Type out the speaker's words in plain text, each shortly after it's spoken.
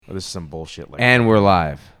Oh, this is some bullshit. Like And we're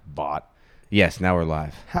live. bot. Yes, now we're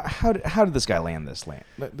live. How did this guy land this land?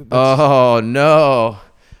 Oh, no.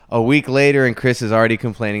 A week later, and Chris is already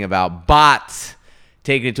complaining about bots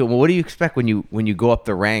taking it to him. Well, what do you expect when you go up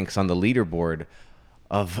the ranks on the leaderboard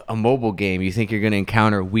of a mobile game? You think you're going to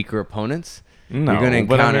encounter weaker opponents? No, you're going to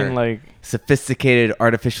but I encounter mean, like, sophisticated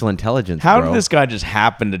artificial intelligence, how bro. did this guy just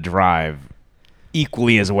happen to drive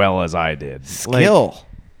equally as well as I did? Skill.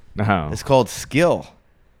 No. It's called skill.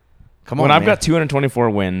 Come on, When I've man. got 224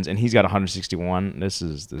 wins and he's got 161, this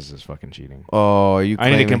is fucking cheating. Oh, are you I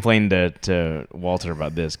need to claiming- complain to Walter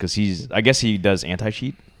about this because I guess he does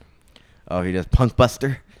anti-cheat. Oh, he does Punk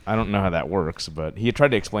Buster? I don't know how that works, but he had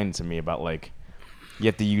tried to explain it to me about, like, you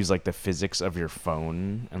have to use, like, the physics of your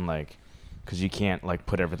phone and, like, because you can't, like,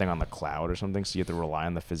 put everything on the cloud or something, so you have to rely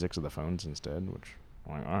on the physics of the phones instead, which,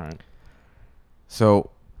 I'm like, all right. So,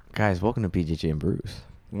 guys, welcome to BJJ and Brews.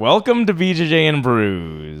 Welcome to BJJ and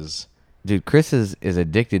Brews. Dude, Chris is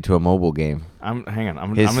addicted to a mobile game. Hang on.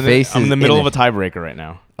 I'm His in face I'm in is the middle in of a tiebreaker right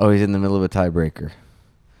now. Oh, he's in the middle of a tiebreaker.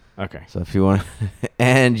 Okay. So if you want,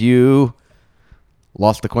 and you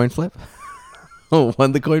lost the coin flip,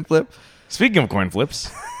 won the coin flip. Speaking of coin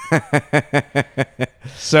flips,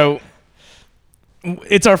 so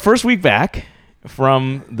it's our first week back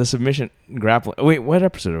from the submission grappling. Wait, what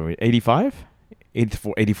episode are we? 85?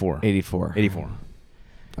 84. 84,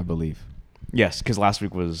 I believe. Yes, because last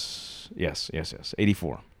week was yes.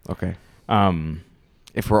 84. Okay. If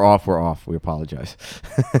If we're off, we're off. We apologize.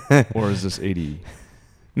 or is this 80?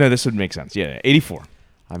 No, this would make sense. Yeah, 84.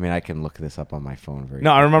 I mean, I can look this up on my phone very.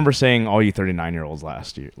 No, I remember saying all you 39-year-olds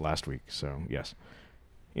last week. So yes,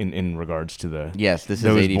 in regards to the Yes, this is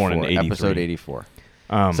those 84. born in 83. Episode 84.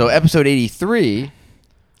 Um, So episode 83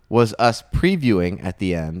 was us previewing at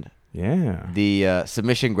the end yeah, the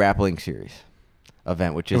submission grappling series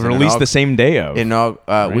event, which it is was released the same day of. We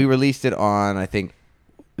right? released it on, I think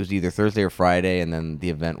it was either Thursday or Friday, and then the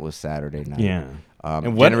event was Saturday night. Yeah.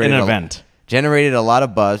 And Generated what an event. Generated a lot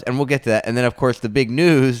of buzz, and we'll get to that. And then, of course, the big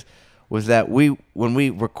news was that when we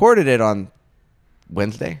recorded it on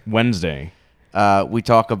Wednesday, we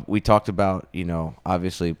talked about,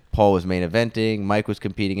 obviously Paul was main eventing, Mike was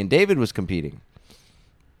competing, and David was competing.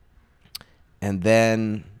 And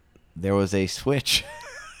then there was a switch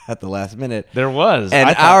at the last minute. There was. And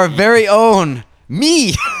I thought- our very own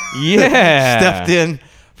me Yeah. stepped in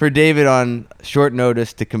for David on short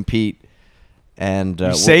notice to compete. And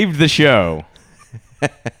You saved the show.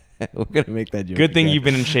 we're going to make that joke. Good thing again. you've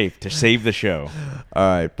been in shape to save the show. All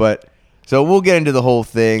right. But so we'll get into the whole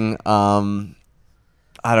thing.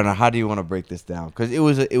 I don't know. How do you want to break this down? Because it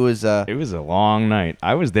was It was a long night.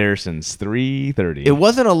 I was there since 3:30. it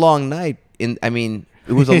wasn't a long night. It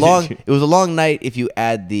was a long night if you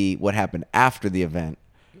add what happened after the event.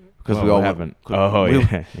 Because Well, we all what went- happened? Oh,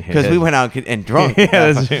 yeah. Because we went out and drunk.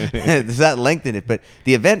 Yeah, that's true. Does that lengthen it? But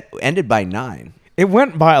the event ended by 9. It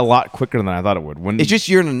went by a lot quicker than I thought it would. It's just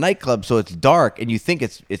you're in a nightclub, so it's dark, and you think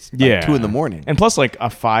it's like 2 a.m. And plus, like a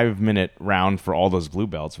 5-minute round for all those blue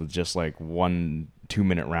belts with just like 1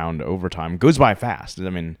 2-minute round overtime goes by fast. I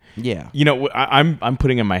mean, Yeah. I'm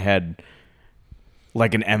putting in my head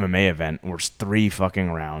like an MMA event where it's 3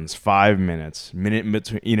 fucking rounds, 5 minutes, minute in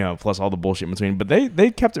between, plus all the bullshit in between. But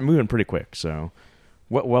they kept it moving pretty quick. So,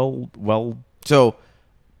 well. So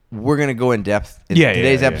we're gonna go in depth in Yeah,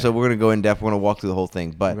 today's yeah. episode. We're gonna go in depth. We're gonna walk through the whole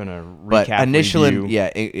thing. But We're gonna but recap, initial review.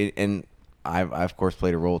 and I of course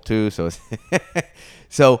played a role too. So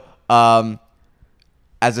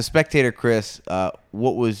as a spectator, Chris,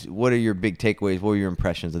 what are your big takeaways? What were your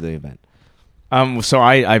impressions of the event? So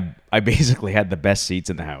I basically had the best seats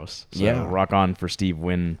in the house. So Yeah. rock on for Steve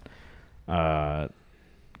Wynn,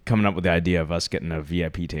 coming up with the idea of us getting a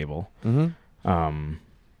VIP table. Mm-hmm.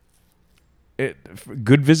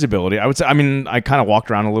 Good visibility. I would say. I mean, I kind of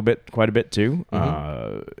walked around quite a bit too.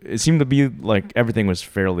 It seemed to be like everything was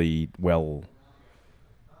fairly well.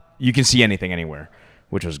 You can see anything anywhere,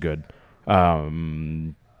 which was good.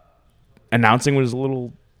 Announcing was a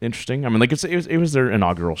little interesting. I mean, like it was their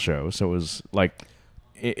inaugural show, so it was like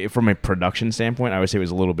from a production standpoint, I would say it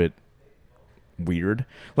was a little bit weird.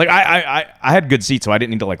 Like I had good seats, so I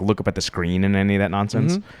didn't need to like look up at the screen and any of that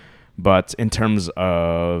nonsense. Mm-hmm. But in terms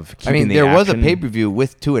of keeping the there was a action- pay-per-view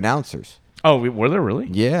with 2 announcers. Oh, were there really?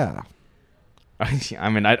 Yeah. I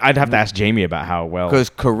mean, I'd have to ask Jamie about how well. Because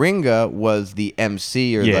Coringa was the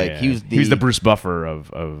MC, or he was the Bruce Buffer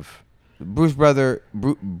of Bruce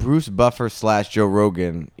Buffer / Joe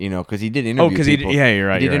Rogan, because he did interviews. because you're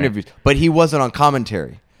right. He did interviews, but he wasn't on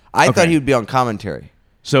commentary. I thought he would be on commentary.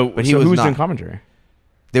 But he was who was not. doing commentary?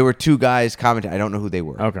 There were 2 guys commenting. I don't know who they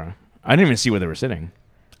were. Okay, I didn't even see where they were sitting.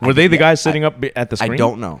 Were they the guys sitting up at the screen? I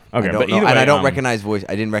don't know. Okay, I don't know. And I don't recognize voice.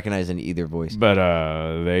 I didn't recognize in either voice. But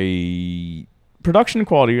they production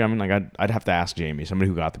quality. I mean, like I'd have to ask Jamie, somebody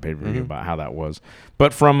who got the pay-per-view, about how that was.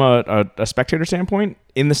 But from a spectator standpoint,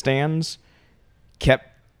 in the stands, kept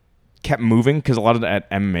moving because a lot of at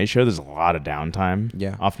MMA show there's a lot of downtime.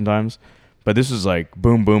 Yeah, oftentimes. But this was like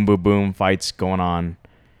boom, boom, boom, boom, fights going on.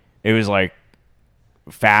 It was like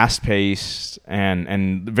fast paced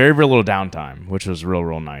and very, very little downtime, which was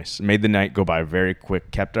real nice. It made the night go by very quick.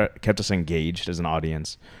 Kept us engaged as an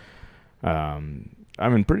audience. I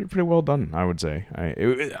mean, pretty well done, I would say.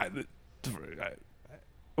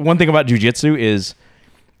 One thing about jiu-jitsu is,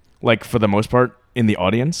 like, for the most part, in the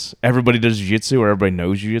audience, everybody does jiu-jitsu or everybody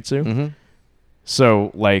knows jiu-jitsu. Mm-hmm. So,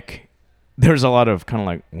 like, there's a lot of kind of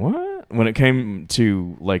like, what? When it came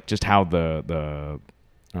to, like, just how the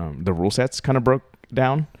rule sets kind of broke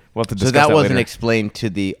down. We'll have to discuss so that wasn't later. explained to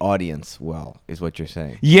the audience well, is what you're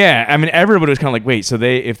saying. Yeah, I mean, everybody was kind of like, wait, so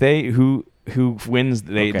who wins,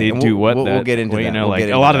 they do what? We'll get into that. You know, like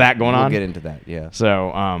a lot of that going on. We'll get into that, yeah.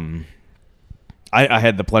 So, I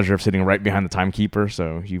had the pleasure of sitting right behind the timekeeper,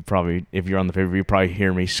 so you probably, if you're on the pay-per-view, you probably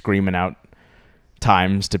hear me screaming out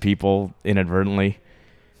times to people inadvertently,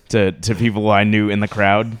 to people I knew in the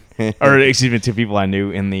crowd, or excuse me, to people I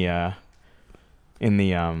knew in the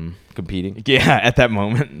competing. Yeah, at that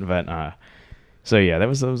moment. But so yeah, that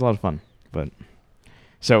was a lot of fun. But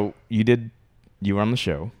so you were on the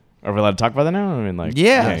show. Are we allowed to talk about that now? I mean, like,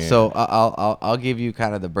 yeah. So I'll give you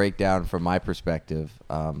kind of the breakdown from my perspective.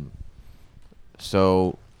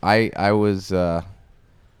 So I was. I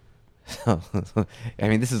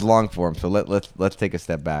mean, this is long form, so let's take a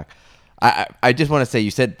step back. I just want to say,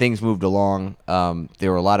 you said things moved along.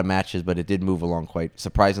 There were a lot of matches, but it did move along quite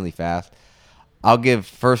surprisingly fast. I'll give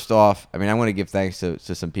first off. I mean, I want to give thanks to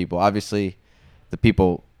some people. Obviously, the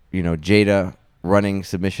people, Jada running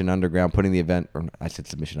Submission Underground, putting the event. Or I said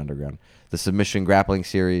Submission Underground, the Submission Grappling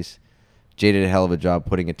Series. Jada did a hell of a job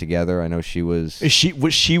putting it together. I know she was. She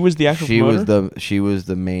was the actual promoter? She was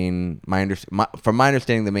the main. From my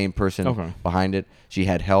understanding, the main person behind it. She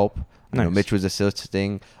had help. Nice. I know Mitch was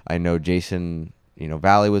assisting. I know Jason,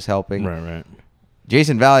 Valley was helping. Right.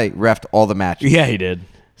 Jason Valley reffed all the matches. Yeah, he did.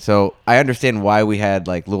 So I understand why we had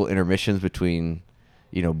like little intermissions between,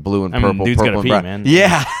 blue and purple, dude's purple gotta and pee, brown. man.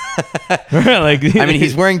 Yeah. Like, I mean,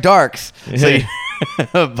 he's wearing darks.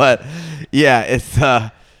 But yeah, it's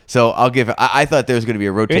so I'll give. I thought there was going to be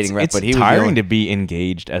a rotating ref, but he was tiring to be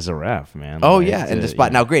engaged as a ref, man. Oh yeah, and the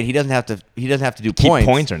spot. Now, great, he doesn't have to do keep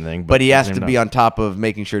points or anything, but he has to be on top of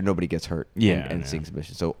making sure nobody gets hurt. Yeah, and seeing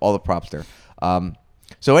submission. So all the props there.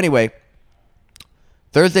 So anyway,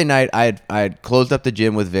 Thursday night, I had closed up the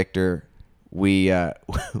gym with Victor. We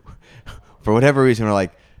for whatever reason we're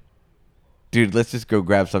like, dude, let's just go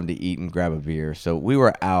grab something to eat and grab a beer. So we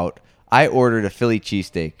were out. I ordered a Philly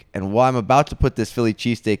cheesesteak, and while I'm about to put this Philly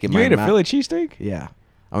cheesesteak in my mouth... You ate a Philly cheesesteak? Yeah.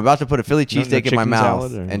 I'm about to put a Philly cheesesteak in my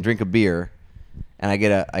mouth and drink a beer, and I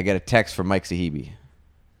get a text from Mike Sahibi,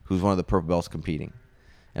 who's one of the purple belts competing.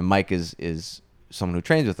 And Mike is someone who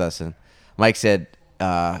trains with us, and Mike said,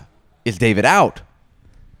 is David out?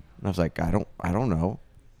 And I was like, I don't know.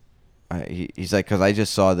 He's like, because I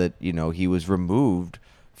just saw that, he was removed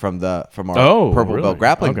from our purple belt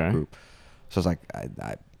grappling group. So I was like,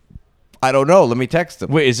 I don't know. Let me text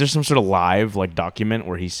him. Wait, is there some sort of live document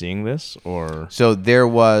where he's seeing this, or? So there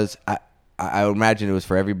was. I would imagine it was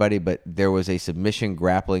for everybody, but there was a Submission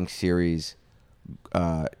Grappling Series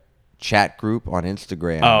chat group on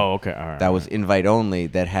Instagram. Oh, okay, all right. That was invite only.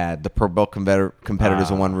 That had the purple belt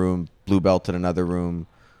competitors in one room, blue belt in another room,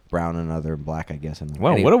 brown in another, and black, I guess.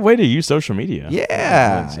 Well, what a way to use social media.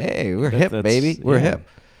 Yeah. Hey, we're hip, baby. We're hip.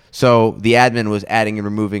 So the admin was adding and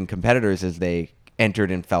removing competitors as they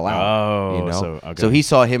entered and fell out. Oh, so he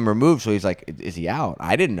saw him removed, so he's like, is he out?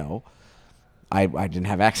 I didn't know. I didn't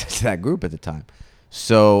have access to that group at the time.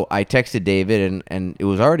 So I texted David, and it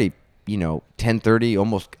was already 10:30,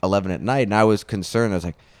 almost 11 at night, and I was concerned. I was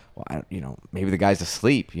like, well, maybe the guy's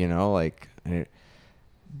asleep,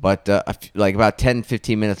 but like about 10,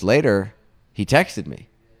 15 minutes later, he texted me.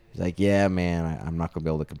 He's like, yeah, man, I'm not gonna be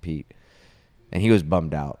able to compete. And he was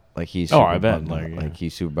bummed out. Like he's super bummed out. Like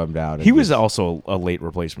he's super bummed out. He was also a late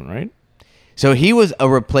replacement, right? So he was a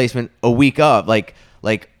replacement a week of, let's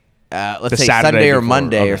say Saturday Sunday or before.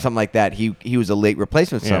 Monday or something like that. He was a late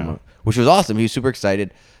replacement someone, which was awesome. He was super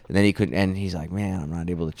excited, and then he couldn't. And he's like, man, I'm not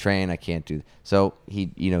able to train. I can't do. So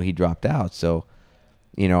he dropped out. So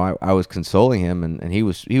I was consoling him, and he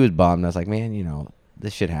was bummed. I was like, man,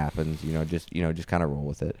 this shit happens. Just kind of roll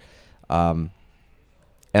with it.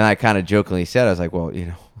 And I kind of jokingly said, I was like, well,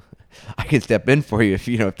 I can step in for you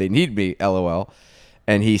if they need me, LOL.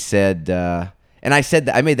 And he said, and I said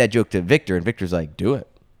that I made that joke to Victor, and Victor's like, "Do it."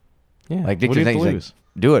 Yeah. Like Victor's like,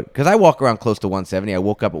 "Do it," because I walk around close to 170. I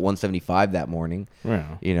woke up at 175 that morning.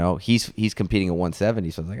 Yeah. You know, he's competing at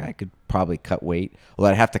 170, so I was like, I could probably cut weight.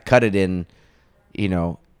 Well, I'd have to cut it in, you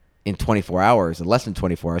know, in 24 hours, or less than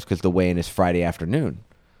 24 hours, because the weigh-in is Friday afternoon.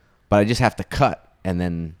 But I just have to cut, and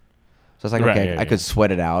then, so it's like, Right, okay, yeah, I could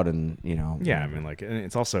sweat it out, and you know. Yeah, I mean, like, and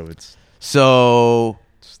it's also So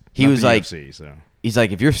he was like, UFC, so. he's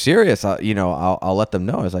like, if you're serious, I'll let them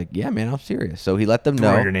know. I was like, yeah, man, I'm serious. So he let them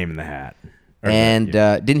know. Throw your name in the hat. And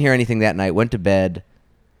didn't hear anything that night. Went to bed.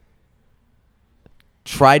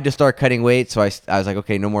 Tried to start cutting weight, so I was like,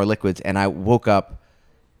 okay, no more liquids. And I woke up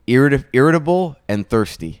irritable and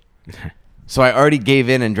thirsty. So I already gave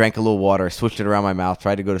in and drank a little water, switched it around my mouth,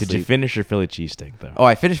 tried to go to sleep. Did you finish your Philly cheesesteak, though? Oh,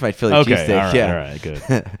 I finished my Philly cheesesteak. All Yeah, right,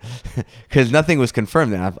 good. Because nothing was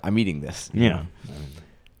confirmed, and I'm eating this. Yeah.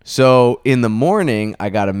 So in the morning, I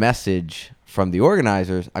got a message from the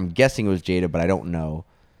organizers. I'm guessing it was Jada, but I don't know.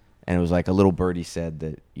 And it was like a little birdie said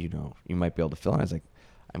that, you know, you might be able to fill in. I was like,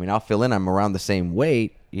 I mean, I'll fill in. I'm around the same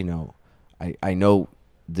weight. You know, I know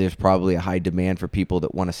there's probably a high demand for people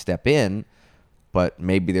that want to step in, but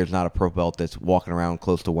maybe there's not a pro belt that's walking around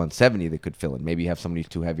close to 170 that could fill in. Maybe you have somebody who's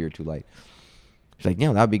too heavy or too light. She's like,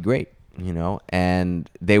 yeah, that would be great, you know. And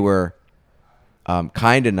they were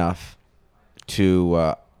kind enough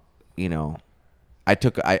to, you know,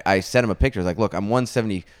 I sent him a picture. I was like, look, I'm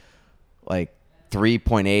 170, like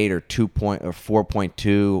 3.8 or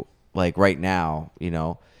 4.2, like right now, you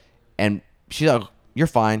know. And she's like, you're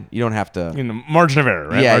fine. You don't have to. In the margin of error,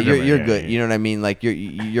 right? Yeah, Margin of you're error, good. yeah. You know what I mean? Like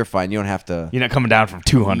you're fine. You don't have to. You're not coming down from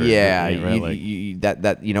 200. Yeah, right?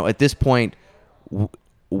 that you know, at this point,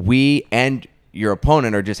 we and your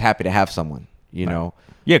opponent are just happy to have someone. You know.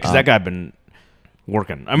 Yeah, because that guy been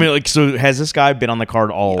working. I mean, like, so has this guy been on the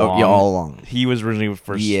card all along? Yeah, all along. He was originally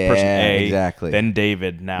first Yeah, person A, exactly. then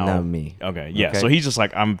David, now me. Okay, yeah. Okay. So he's just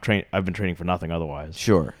like, I've been training for nothing otherwise.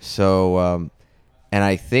 Sure. So, and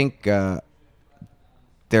I think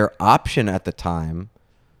their option at the time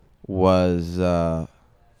was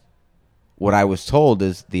what I was told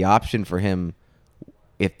is the option for him,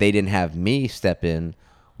 if they didn't have me step in,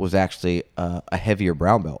 was actually a heavier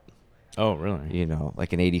brown belt. Oh, really? You know,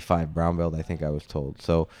 like an 85 brown belt, I think I was told.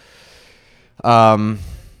 So, and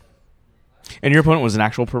your opponent was an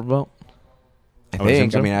actual purple belt? I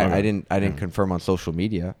think. So? I mean, Okay. I didn't confirm on social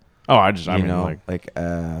media. Oh, I mean, know, like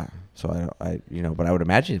so I you know, but I would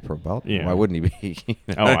imagine he's purple belt. Yeah. Why wouldn't he be? You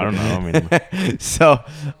know? Oh, I don't know. I mean, so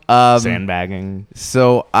sandbagging.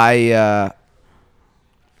 So I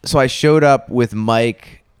showed up with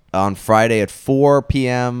Mike on Friday at 4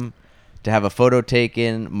 p.m. to have a photo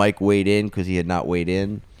taken. Mike weighed in because he had not weighed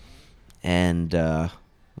in, and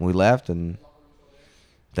we left. And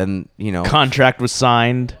then, you know, Contract was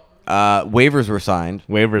signed. Waivers were signed.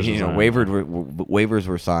 Waivers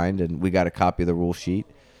were signed, and we got a copy of the rule sheet,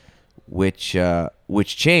 which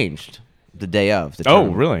changed the day of. The Oh,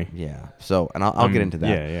 tournament. really? Yeah. So, and I'll get into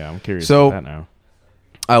that. Yeah, I'm curious So- about that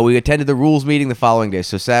now. We attended the rules meeting the following day.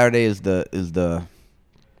 So Saturday is the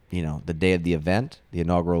you know, the day of the event, the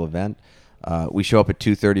inaugural event. We show up at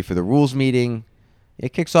 2:30 for the rules meeting.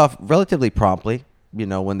 It kicks off relatively promptly, you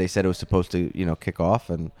know, when they said it was supposed to, you know, kick off,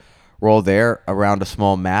 and we're all there around a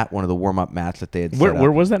small mat, one of the warm-up mats that they had set up.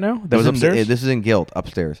 Where was that now? That was upstairs? This is in Guild,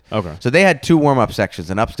 upstairs. Okay. So they had two warm-up sections,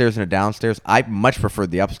 an upstairs and a downstairs. I much preferred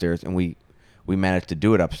the upstairs, and we managed to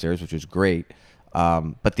do it upstairs, which was great.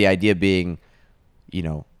 But the idea being, you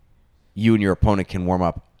know, you and your opponent can warm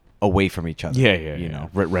up away from each other. Yeah. You know.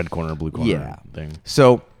 Red corner, blue corner Yeah. thing.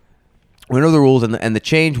 So we know the rules, and the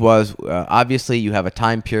change was obviously you have a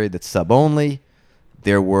time period that's sub only.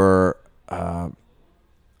 There were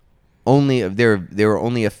only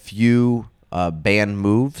a few banned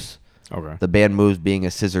moves. Okay. The banned moves being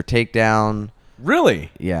a scissor takedown.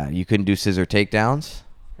 Really? Yeah, you couldn't do scissor takedowns,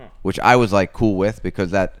 which I was like cool with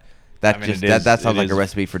because that sounds like a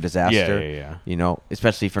recipe for disaster. Yeah. You know,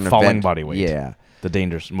 especially for an Falling event. body weight. Yeah. The most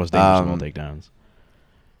dangerous of all takedowns.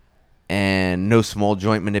 And no small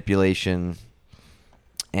joint manipulation.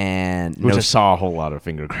 And Which I saw a whole lot of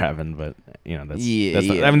finger grabbing, but you know that's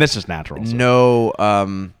Yeah. I mean that's just natural. So.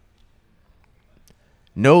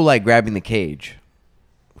 No like grabbing the cage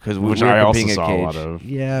because Which we're I also competing saw a cage. lot of.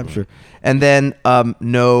 Yeah, I'm sure. And then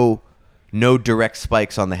no direct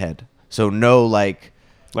spikes on the head. So no like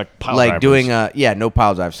pile like drivers. doing no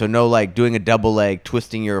pile drive. So no like doing a double leg,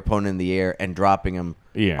 twisting your opponent in the air and dropping them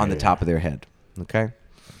on the top of their head. Okay.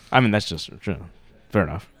 I mean that's just fair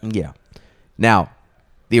enough. Yeah. Now,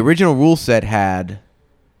 the original rule set had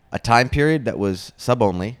a time period that was sub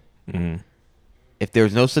only. Mm-hmm. if there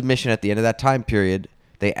was no submission at the end of that time period,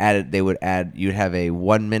 you'd have a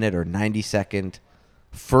 1 minute or 90-second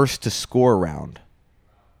first to score round.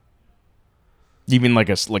 You mean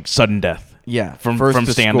like sudden death? Yeah, from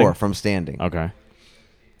standing. Score, from standing. Okay.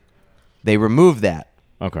 They removed that.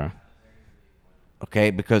 Okay.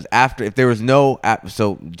 Okay, because if there was no,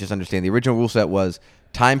 so just understand the original rule set was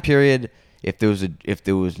time period. If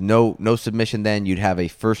there was no submission, then you'd have a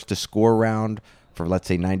first to score round for, let's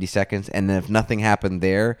say, 90 seconds, and then if nothing happened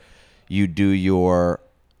there, you do your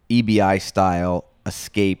EBI style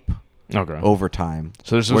escape overtime.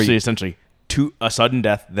 So there's essentially a sudden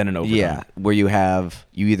death, then an overtime. Yeah, where you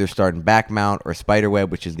either start in back mount or spider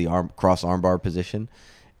web, which is the cross armbar position,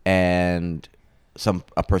 and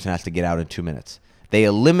a person has to get out in 2 minutes. They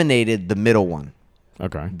eliminated the middle one.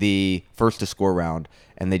 Okay. The first to score round,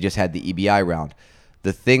 and they just had the EBI round.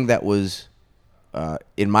 The thing that was,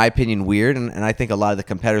 in my opinion, weird, and I think a lot of the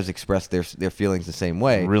competitors expressed their feelings the same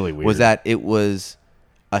way. Really weird. Was that it was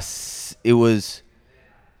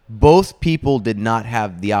both people did not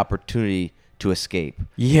have the opportunity to escape.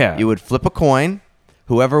 Yeah. You would flip a coin.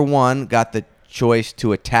 Whoever won got the choice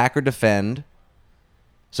to attack or defend.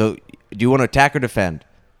 So, do you want to attack or defend?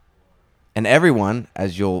 And everyone,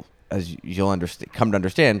 as you'll come to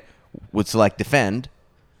understand, would select defend.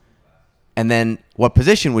 And then, what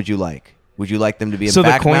position would you like? Would you like them to be in back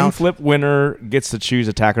mount? So the coin flip winner gets to choose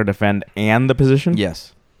attack or defend and the position?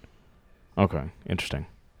 Yes. Okay, interesting.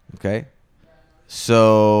 Okay.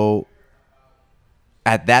 So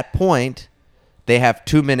at that point, they have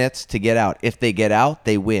 2 minutes to get out. If they get out,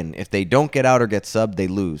 they win. If they don't get out or get subbed, they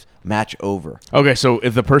lose. Match over. Okay, so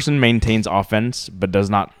if the person maintains offense but does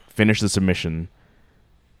not finish the submission,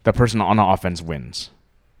 the person on offense wins.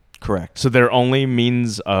 Correct. So their only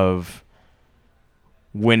means of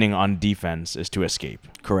winning on defense is to escape.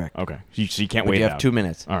 Correct. Okay. So you can't wait. You have 2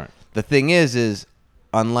 minutes. All right. The thing is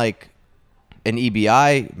unlike an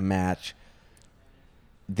EBI match,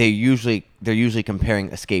 they're usually comparing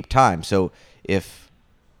escape time. So if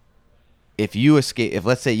you escape, if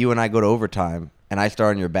let's say you and I go to overtime and I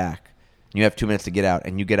start on your back, and you have 2 minutes to get out,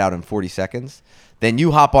 and you get out in 40 seconds, then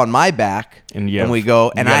you hop on my back and we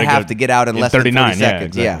go, and I have to get out in less than 30 seconds. Yeah,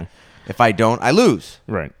 exactly. Yeah. If I don't, I lose.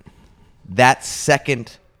 Right. That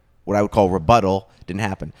second, what I would call rebuttal, didn't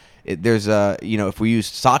happen. There's if we use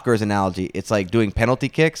soccer as an analogy, it's like doing penalty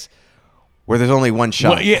kicks where there's only one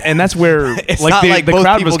shot. Well, yeah, and that's where it's not like the both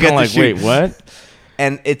crowd people was kind of like, wait, what?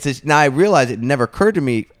 And now I realize it never occurred to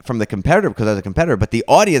me from the competitor because I was a competitor, but the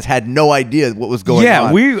audience had no idea what was going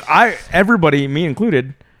on. Yeah, everybody, me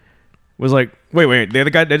included, was like, wait, the other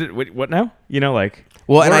guy did it. Wait, what now?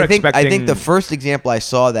 Well, and I think the first example I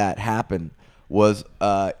saw that happen was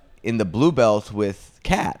in the Blue Belts with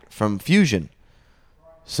Kat from Fusion.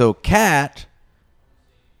 So Kat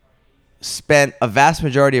spent a vast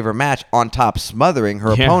majority of her match on top smothering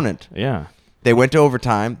her opponent. Yeah. They went to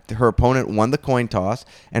overtime. Her opponent won the coin toss,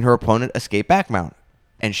 and her opponent escaped back mount,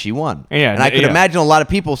 and she won. Yeah, and I could imagine a lot of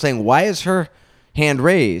people saying, "Why is her hand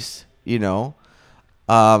raised?"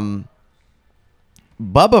 Bubba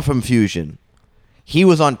from Fusion, he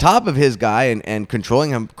was on top of his guy and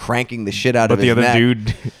controlling him, cranking the shit out of his neck. But the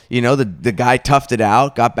other dude, the guy toughed it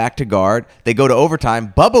out, got back to guard. They go to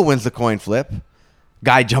overtime. Bubba wins the coin flip.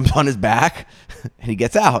 Guy jumps on his back, and he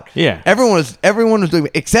gets out. Yeah, everyone was doing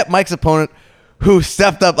it, except Mike's opponent, who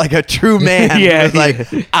stepped up like a true man. Yeah, was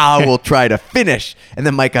like, I will try to finish, and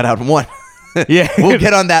then Mike got out and won. Yeah, we'll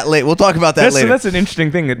get on that later. We'll talk about that later. So that's an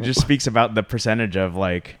interesting thing that just speaks about the percentage of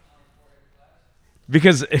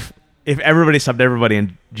because if everybody subbed everybody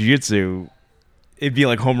in jiu-jitsu, it'd be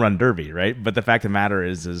like home run derby, right? But the fact of the matter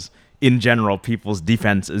is in general, people's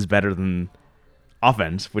defense is better than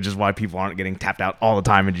offense, which is why people aren't getting tapped out all the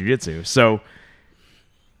time in jiu-jitsu. So,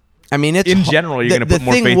 I mean, it's in general, you're going to put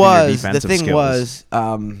more faith in your defensive skills. The thing was,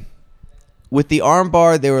 with the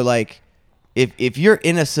armbar, they were like, if you're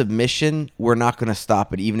in a submission, we're not going to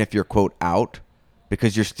stop it, even if you're, quote, out,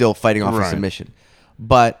 because you're still fighting off a submission.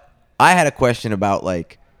 But I had a question about,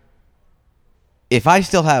 if I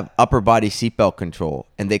still have upper body seatbelt control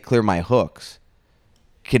and they clear my hooks,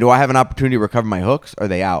 do I have an opportunity to recover my hooks? Or are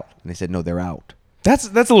they out? And they said, no, they're out. That's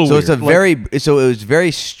a little weird. So it was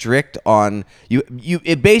very strict on you.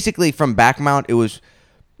 It basically, from back mount, it was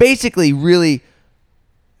basically really.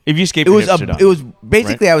 If you escape, it was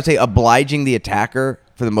basically, right? I would say, obliging the attacker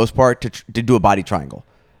for the most part to do a body triangle,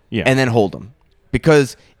 and then hold them,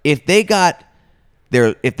 because if they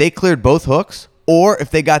cleared both hooks, or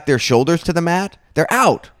if they got their shoulders to the mat, they're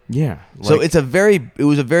out. Yeah. So it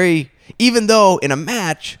was a very, even though in a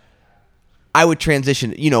match, I would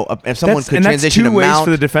transition. If someone could and transition that's two to ways mount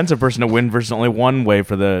for the defensive person to win versus only one way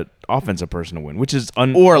for the offensive person to win, which is or a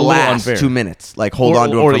little last unfair. 2 minutes, like hold on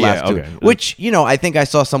to him for last two. okay. Which I think I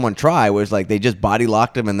saw someone try, where it's like they just body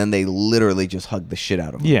locked him and then they literally just hugged the shit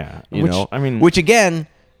out of him. Yeah, which again,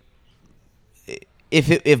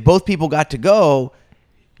 if both people got to go,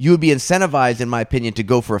 you would be incentivized, in my opinion, to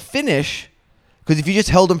go for a finish, because if you just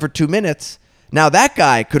held him for 2 minutes, now that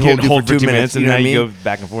guy could hold you for 2 minutes, and you know then what I you mean? go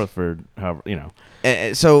back and forth for however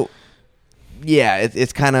So, yeah,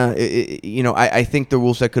 it's kind of I think the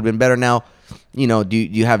rule set could have been better. Now, do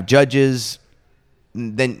you have judges?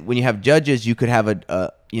 Then when you have judges, you could have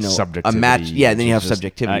a match. Yeah, and then you have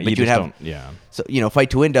subjectivity. But you'd have So Fight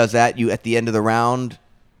to Win does that. You at the end of the round,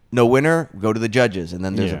 no winner, go to the judges, and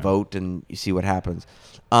then there's a vote, and you see what happens.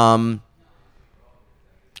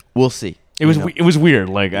 We'll see. It was weird.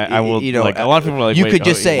 Like I will. Like a lot of people are like, you could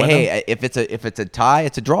just say, hey, if it's a tie,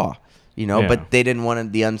 it's a draw. But they didn't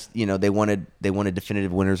want they wanted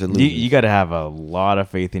definitive winners and losers. You got to have a lot of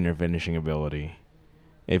faith in your finishing ability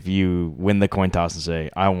if you win the coin toss and say,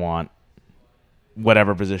 I want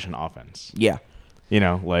whatever position offense. Yeah.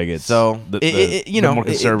 It's the more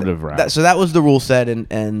conservative route. So that was the rule set,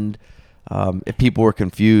 and if people were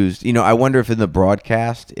confused, I wonder if in the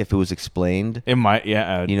broadcast, if it was explained. It might,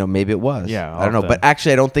 yeah. Maybe it was. Yeah, I don't know. But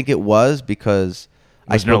actually, I don't think it was, because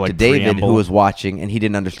I spoke to David, preamble. who was watching, and he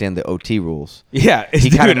didn't understand the OT rules. Yeah. He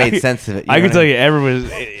kind of made sense of it. I can tell you, everyone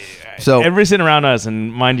sitting around us,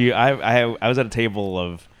 and mind you, I was at a table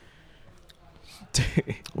of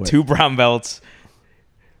two brown belts,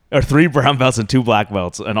 or 3 brown belts and 2 black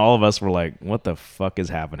belts, and all of us were like, what the fuck is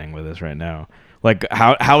happening with this right now? Like,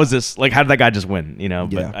 how is this, like, how did that guy just win?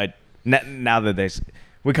 But now that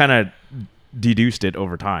we kind of deduced it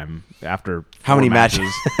over time after how many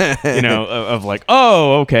matches of like,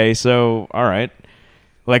 oh, okay, so all right,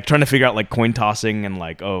 like trying to figure out like coin tossing and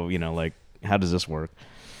like, oh, like how does this work?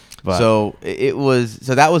 But so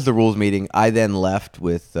that was the rules meeting. I then left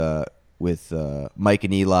with Mike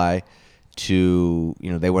and Eli to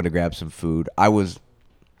they wanted to grab some food. I was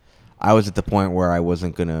at the point where I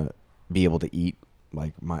wasn't gonna be able to eat.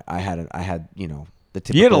 Like I had the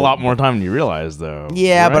typical. You had a lot more time than you realized, though.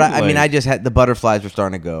 Yeah, right? but I mean, I just had the butterflies were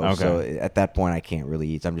starting to go. Okay. So at that point, I can't really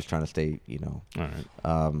eat. So I'm just trying to stay, all right.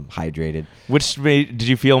 Hydrated. Did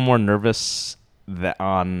you feel more nervous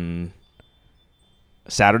on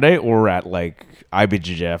Saturday or at like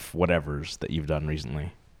IBJJF whatevers that you've done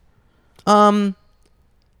recently?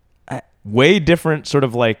 Way different, sort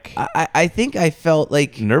of like. I think I felt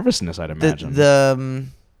like nervousness. I'd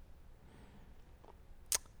imagine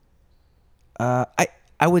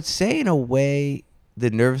I would say in a way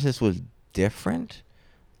the nervousness was different,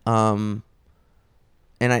 and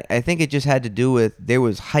I think it just had to do with there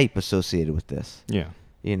was hype associated with this. Yeah,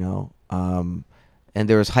 and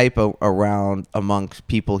there was hype around amongst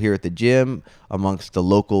people here at the gym, amongst the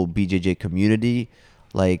local BJJ community.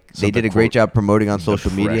 Like they did a great job promoting on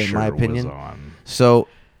social media, in my opinion. So,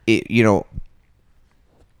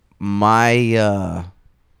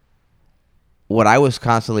 what I was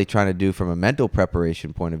constantly trying to do from a mental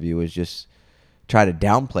preparation point of view is just try to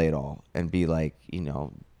downplay it all and be like,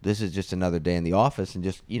 this is just another day in the office, and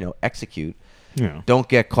just, execute. Yeah. Don't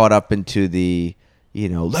get caught up into the,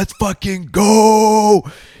 let's fucking go,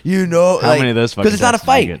 How many of those fucking because it's not a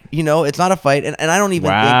fight, it's not a fight. And I don't even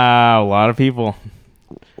think. Wow, a lot of people.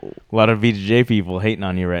 A lot of BJJ people hating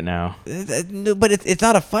on you right now. But it's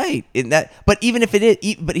not a fight in that. But even if it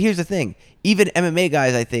is, but here's the thing: even MMA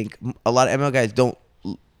guys, I think a lot of MMA guys don't.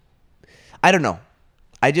 I don't know.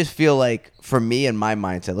 I just feel like for me and my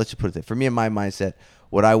mindset, let's just put it there. For me and my mindset,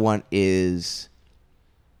 what I want is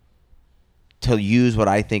to use what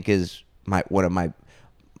I think is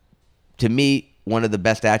to me, one of the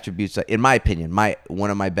best attributes, in my opinion, one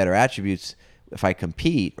of my better attributes. If I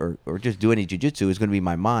compete or just do any jiu-jitsu, is going to be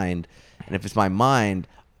my mind. And if it's my mind,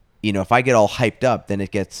 if I get all hyped up, then it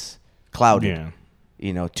gets clouded.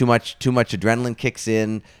 Yeah. Too much adrenaline kicks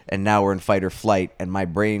in, and now we're in fight or flight, and my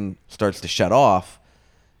brain starts to shut off,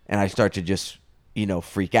 and I start to just,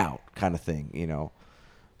 freak out kind of thing,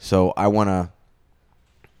 So I want to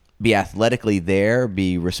be athletically there,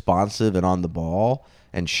 be responsive and on the ball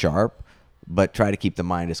and sharp, but try to keep the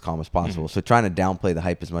mind as calm as possible. Mm-hmm. So trying to downplay the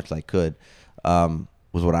hype as much as I could.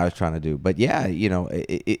 Was what I was trying to do. But yeah,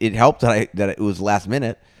 it helped that it was last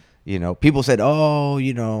minute. People said,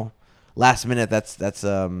 "Oh, last minute that's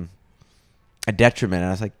a detriment." And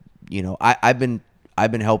I was like, I've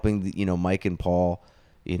been helping Mike and Paul.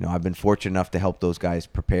 I've been fortunate enough to help those guys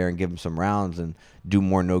prepare and give them some rounds and do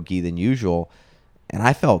more no-gi than usual, and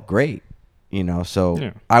I felt great. So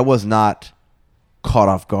yeah. I was not caught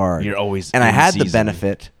off guard. You're always and I had season. the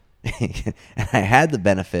benefit, and I had the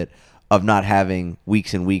benefit of not having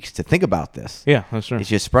weeks and weeks to think about this. Yeah, that's true. It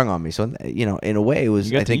just sprung on me. So, in a way, it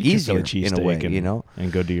was, I think, easier in a way,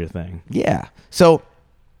 and go do your thing. Yeah. So,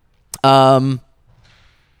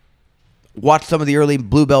 watched some of the early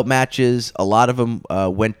blue belt matches. A lot of them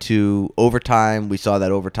went to overtime. We saw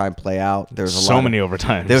that overtime play out. There was many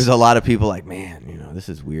overtimes. There was a lot of people like, man, this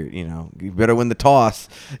is weird. You better win the toss.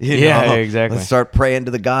 Yeah, exactly. Let's start praying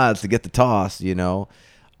to the gods to get the toss.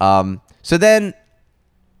 So then,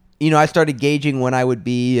 I started gauging when I would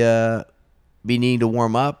be needing to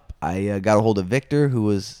warm up. I got a hold of Victor, who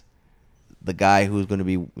was the guy who was going to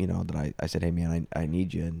be, that I said, hey man, I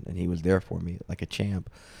need you, and he was there for me like a champ.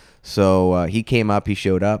 So he came up, he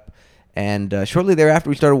showed up, and shortly thereafter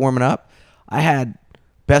we started warming up. I had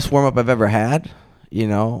best warm up I've ever had.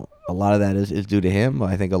 A lot of that is due to him.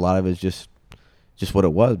 I think a lot of it is just what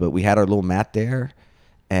it was. But we had our little mat there,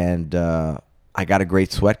 and I got a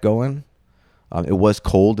great sweat going. It was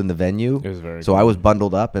cold in the venue, it was very so cold. I was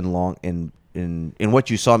bundled up in what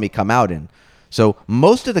you saw me come out in. So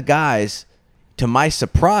most of the guys, to my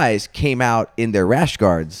surprise, came out in their rash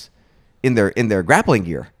guards, in their grappling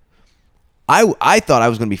gear. I thought I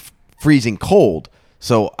was going to be freezing cold,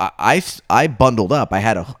 so I bundled up. I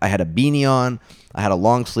had a beanie on, I had a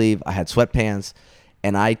long sleeve, I had sweatpants,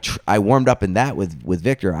 and I warmed up in that with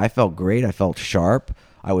Victor. I felt great. I felt sharp.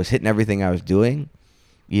 I was hitting everything I was doing.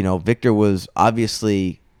 Victor was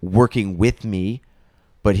obviously working with me,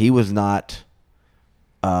 but he was not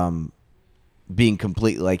being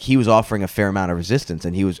complete. Like, he was offering a fair amount of resistance,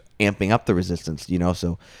 and he was amping up the resistance.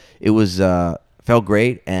 So it was felt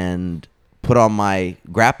great, and put on my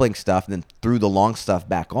grappling stuff, and then threw the long stuff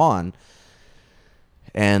back on,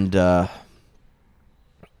 and got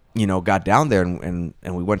down there and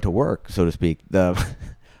we went to work, so to speak. The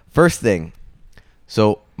first thing,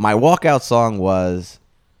 so my walkout song was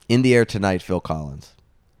 "In the Air Tonight," Phil Collins,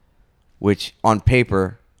 which on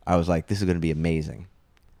paper I was like, this is going to be amazing.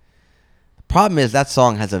 The problem is that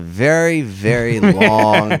song has a very, very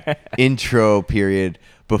long intro period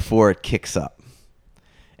before it kicks up.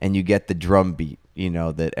 And you get the drum beat,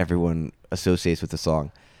 that everyone associates with the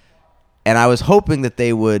song. And I was hoping that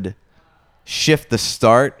they would shift the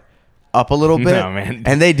start up a little bit. No, man.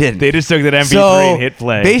 And they didn't. They just took that MP3 and hit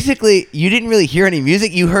play. Basically, you didn't really hear any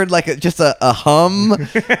music. You heard just a hum.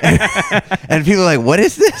 and people were like, what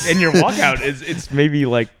is this? And your walkout, it's maybe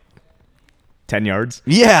like 10 yards.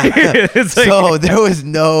 Yeah. It's like, so there was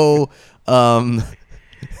no...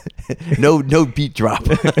 no beat drop.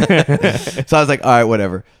 So I was like, all right,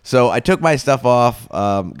 whatever. So I took my stuff off,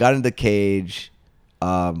 got into the cage,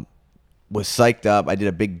 was psyched up. I did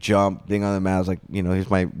a big jump, thing on the mat. I was like, here's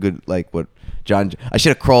my good, what John. I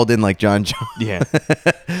should have crawled in like John Jones. Yeah.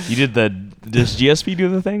 You did does GSP do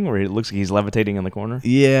the thing where it looks like he's levitating in the corner?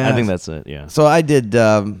 Yeah. I think that's it, yeah. So I did,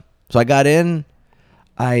 so I got in.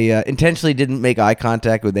 I intentionally didn't make eye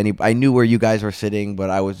contact with any. I knew where you guys were sitting,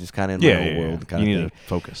 but I was just kind of in my own world. Kind you of need thing. to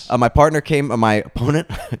focus. My opponent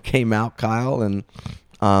came out, Kyle, and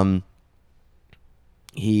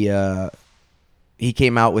he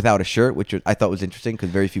came out without a shirt, which I thought was interesting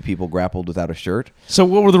because very few people grappled without a shirt. So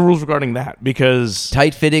what were the rules regarding that? Because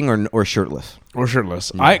tight fitting or shirtless? Or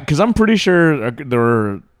shirtless. Yeah. Because I'm pretty sure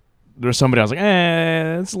there's somebody I was like,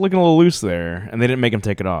 it's looking a little loose there, and they didn't make him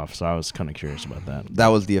take it off. So I was kind of curious about that.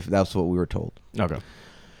 That's what we were told. Okay.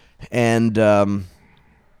 And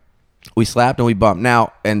we slapped and we bumped.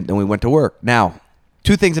 Now and we went to work. Now,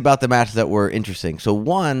 two things about the match that were interesting. So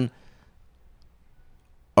one,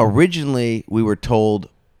 originally we were told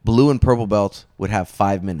blue and purple belts would have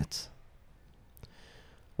 5 minutes.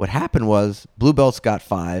 What happened was blue belts got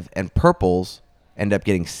 5 and purples ended up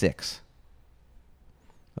getting 6.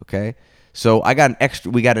 Okay, so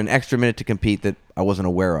we got an extra minute to compete that I wasn't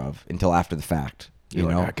aware of until after the fact.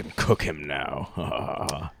 You're like, I can cook him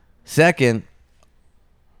now. Second,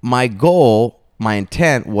 my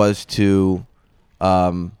intent was to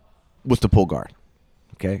pull guard.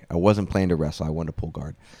 Okay, I wasn't planning to wrestle. I wanted to pull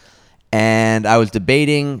guard, and I was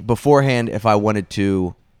debating beforehand if I wanted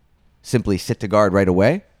to simply sit to guard right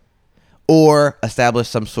away, or establish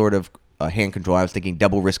some sort of hand control. I was thinking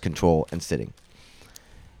double wrist control and sitting.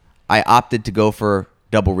 I opted to go for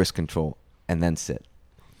double wrist control and then sit.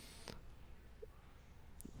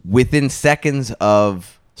 Within seconds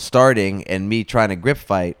of starting and me trying to grip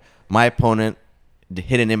fight, my opponent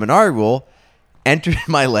hit an Imanari rule, entered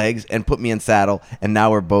my legs, and put me in saddle, and now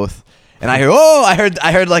we're both... And I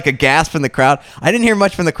heard like a gasp from the crowd. I didn't hear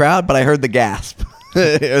much from the crowd, but I heard the gasp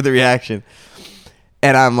or the reaction.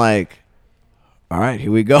 And I'm like, all right,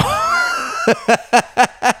 here we go.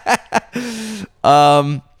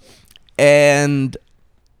 And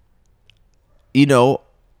you know,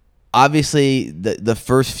 obviously the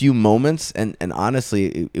first few moments, and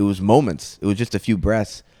honestly, it was moments. It was just a few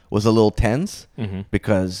breaths. Was a little tense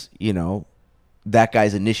because you know that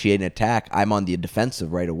guy's initiating an attack. I'm on the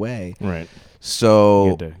defensive right away. Right.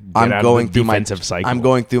 So I'm going through my cycle. I'm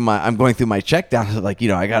going through my check down. Like, you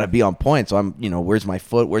know, I got to be on point. So I'm, you know, where's my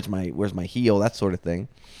foot? Where's my heel? That sort of thing.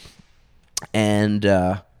 And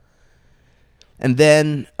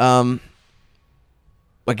then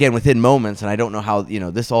again, within moments, and I don't know how, you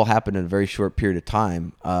know, this all happened in a very short period of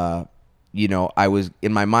time. You know, I was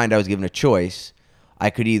in my mind, I was given a choice. I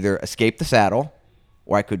could either escape the saddle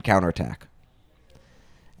or I could counterattack.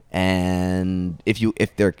 And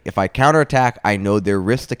if I counterattack, I know their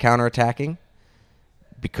risk to counterattacking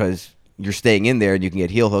because you're staying in there and you can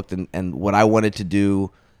get heel hooked. And what I wanted to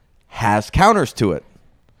do has counters to it.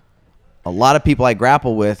 A lot of people I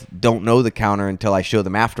grapple with don't know the counter until I show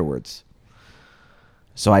them afterwards.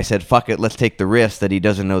 So I said, fuck it, let's take the risk that he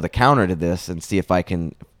doesn't know the counter to this and see if I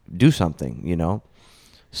can do something, you know?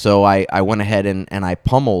 So I went ahead and I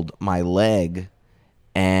pummeled my leg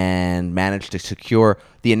and managed to secure.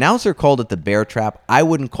 The announcer called it the bear trap. I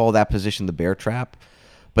wouldn't call that position the bear trap,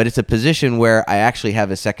 but it's a position where I actually have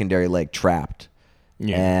his secondary leg trapped,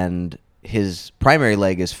 and his primary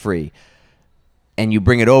leg is free, and you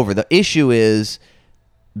bring it over. The issue is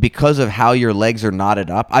because of how your legs are knotted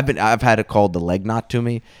up. I've had it called the leg knot to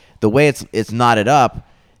me. The way it's knotted up,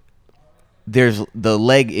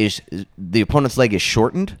 the opponent's leg is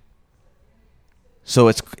shortened. So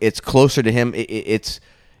it's closer to him. It's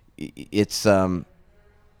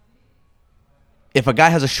if a guy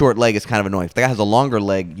has a short leg, it's kind of annoying. If the guy has a longer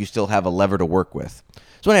leg, you still have a lever to work with.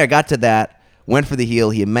 So anyway, I got to that, went for the heel.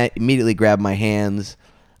 He immediately grabbed my hands.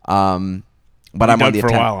 But I'm on the attack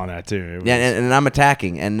for a while on that too. Yeah, and I'm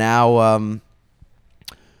attacking, and now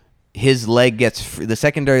his leg the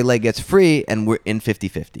secondary leg gets free, and we're in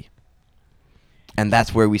 50-50. And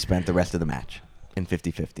that's where we spent the rest of the match, in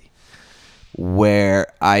 50-50. Where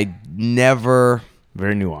I never...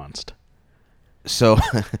 Very nuanced. So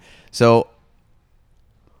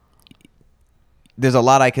there's a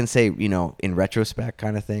lot I can say, you know, in retrospect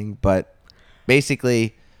kind of thing. But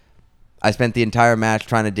basically, I spent the entire match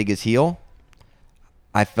trying to dig his heel.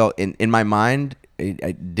 I felt in my mind,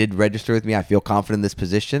 it did register with me. I feel confident in this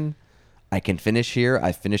position. I can finish here.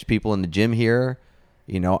 I finished people in the gym here.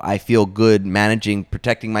 You know, I feel good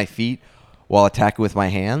protecting my feet while attacking with my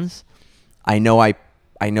hands. I know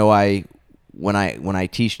when I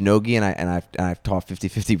teach Nogi and I've taught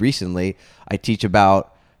 50-50 recently, I teach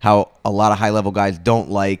about how a lot of high level guys don't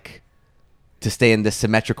like to stay in this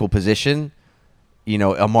symmetrical position. You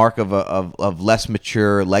know, a mark of less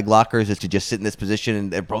mature leg lockers is to just sit in this position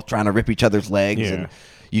and they're both trying to rip each other's legs, and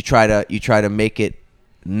you try to make it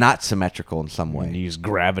not symmetrical in some way. And use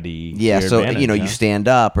gravity. Yeah, so you know, you stand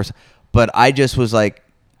up but I just was like,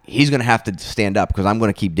 he's going to have to stand up because I'm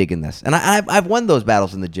going to keep digging this. And I've won those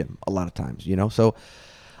battles in the gym a lot of times, you know. So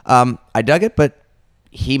I dug it, but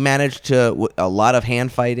he managed to a lot of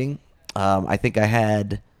hand fighting. I think I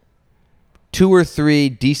had 2 or 3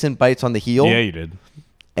 decent bites on the heel. Yeah, you did.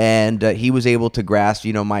 And he was able to grasp,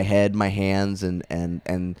 you know, my head, my hands,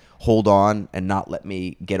 and hold on and not let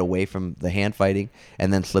me get away from the hand fighting,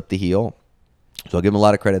 and then slip the heel. So I'll give him a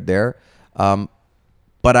lot of credit there.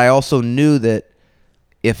 But I also knew that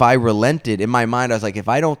if I relented, in my mind, I was like, if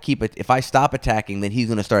I stop attacking, then he's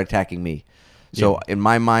going to start attacking me. So in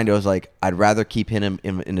my mind, I was like, I'd rather keep him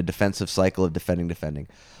in a defensive cycle of defending.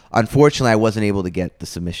 Unfortunately, I wasn't able to get the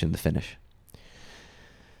submission, the finish.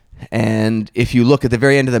 And if you look at the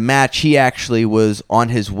very end of the match, he actually was on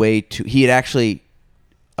his way to... He had actually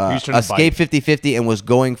escaped 50-50 and was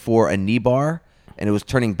going for a knee bar, and it was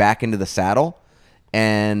turning back into the saddle.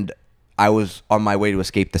 And I was on my way to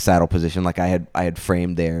escape the saddle position, like I had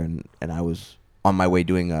framed there, and I was on my way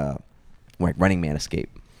doing a running man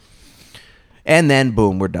escape. And then,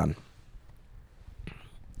 boom, we're done.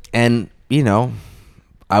 And, you know,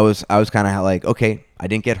 I was kind of like, okay, I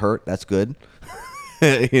didn't get hurt. That's good.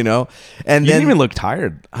 You know, and you then didn't even look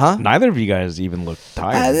tired, huh? Neither of you guys even looked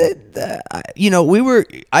tired. You know,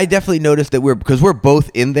 I definitely noticed that because we're both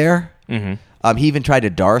in there. Mm-hmm. He even tried to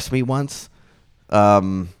Doris me once,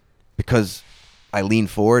 because I leaned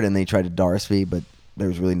forward and they tried to Doris me, but there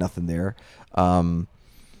was really nothing there. And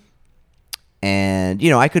you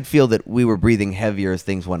know, I could feel that we were breathing heavier as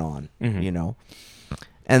things went on. Mm-hmm. You know,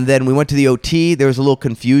 and then we went to the OT. There was a little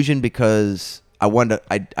confusion because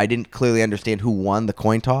I didn't clearly understand who won the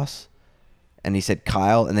coin toss, and he said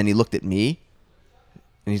Kyle, and then he looked at me,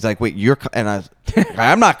 And he's like, wait,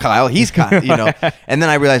 I'm not Kyle. He's Kyle, you know. And then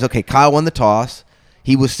I realized, okay, Kyle won the toss.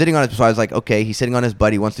 He was sitting on his, so I was like, okay, he's sitting on his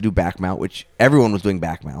butt. He wants to do back mount, which everyone was doing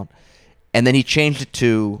back mount. And then he changed it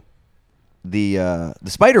to the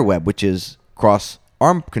spider web, which is cross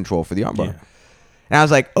arm control for the armbar. Yeah. And I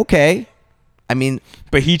was like, okay. I mean,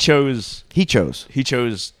 but he chose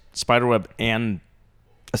spider web and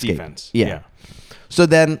escape. Defense. Yeah. So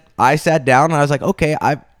then I sat down and I was like, okay,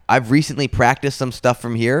 I've recently practiced some stuff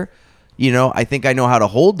from here. You know, I think I know how to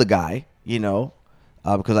hold the guy, you know,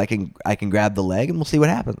 because I can grab the leg and we'll see what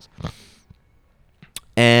happens.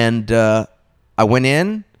 And I went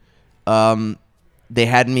in. They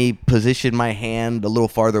had me position my hand a little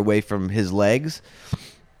farther away from his legs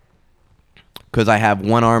because I have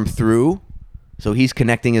one arm through, so he's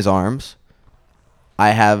connecting his arms.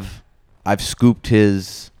 I've scooped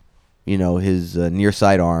his near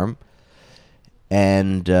side arm,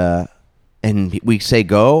 and we say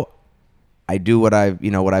go. I do what I've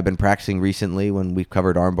been practicing recently when we've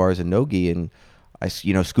covered arm bars and no-gi, and I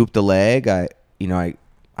scoop the leg.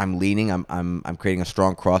 I'm leaning. I'm creating a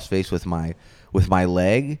strong cross face with my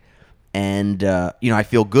leg, and I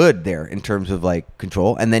feel good there in terms of like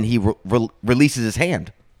control. And then he releases his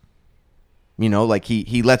hand. You know, like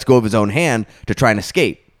he lets go of his own hand to try and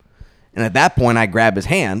escape. And at that point, I grab his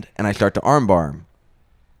hand and I start to armbar him.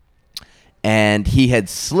 And he had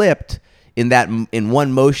slipped in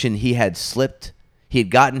one motion. He had slipped. He had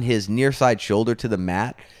gotten his near side shoulder to the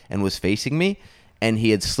mat and was facing me. And he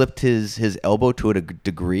had slipped his elbow to a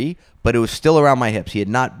degree, but it was still around my hips. He had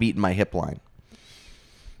not beaten my hip line.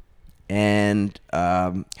 And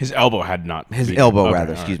his elbow had not. His elbow, okay,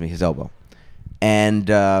 rather. Excuse me, his elbow. And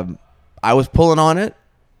I was pulling on it,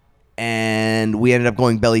 and we ended up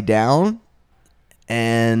going belly down.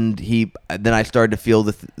 And then I started to feel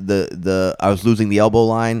the I was losing the elbow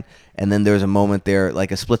line, and then there was a moment there,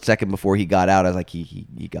 like a split second before he got out. I was like, he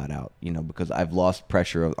got out, you know, because I've lost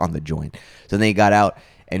pressure on the joint. So then he got out,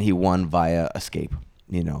 and he won via escape,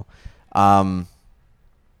 you know.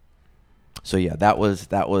 So yeah, that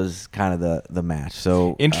was kind of the match.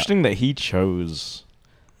 So interesting that he chose,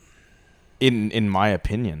 in my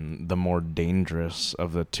opinion, the more dangerous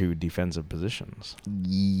of the two defensive positions.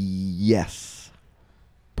 Yes.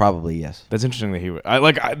 Probably yes. That's interesting that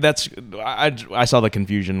I saw the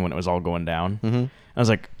confusion when it was all going down. Mm-hmm. I was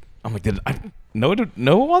like, did I know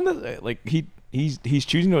on this? Like he's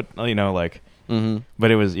choosing to, you know, like. Mm-hmm. But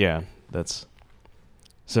it was that's.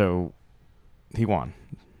 So, he won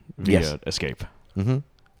via escape. Mm-hmm.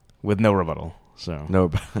 With no rebuttal. So no,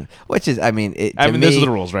 which is, I mean, those are the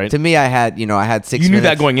rules, right? To me, I had 6 minutes. You knew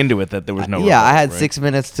that going into it that there was no. Yeah, rebuttal, I had right? 6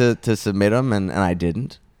 minutes to submit them, and I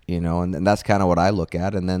didn't. You know, and that's kind of what I look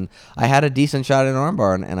at. And then I had a decent shot in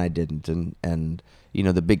armbar, and I didn't. And you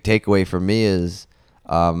know, the big takeaway for me is,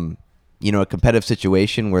 a competitive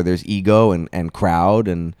situation where there's ego and crowd,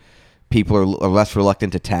 and people are less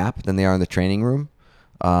reluctant to tap than they are in the training room,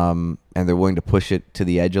 and they're willing to push it to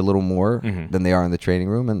the edge a little more than they are in the training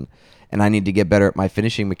room. And I need to get better at my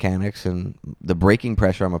finishing mechanics and the braking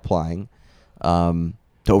pressure I'm applying to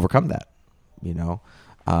overcome that. You know.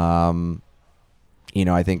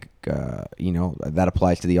 I think, that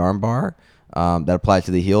applies to the arm bar. That applies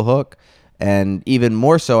to the heel hook. And even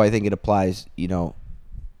more so, I think it applies, if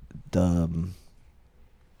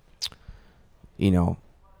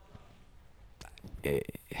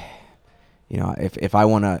I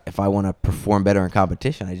want to perform better in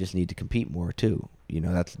competition, I just need to compete more too. You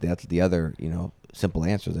know, that's the other, simple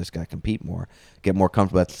answer. I just got to compete more, get more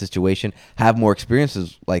comfortable at the situation, have more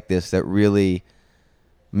experiences like this that really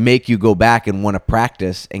make you go back and want to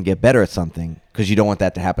practice and get better at something, because you don't want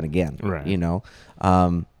that to happen again. Right.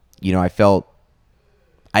 I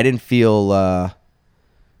didn't feel, I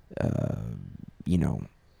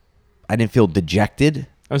didn't feel dejected.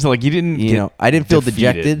 I was like, you didn't. I didn't feel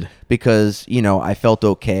defeated. dejected because I felt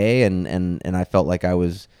okay, and I felt like I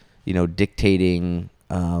was, dictating.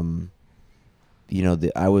 I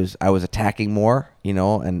was attacking more,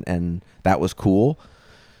 and that was cool.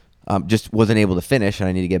 Just wasn't able to finish, and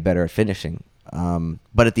I need to get better at finishing.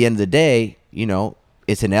 But at the end of the day,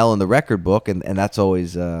 it's an L in the record book, and that's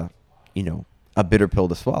always, a bitter pill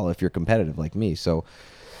to swallow if you're competitive like me. So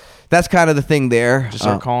that's kind of the thing there. Just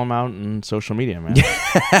start calling him out on social media, man.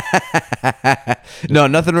 No,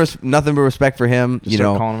 nothing but respect for him. Just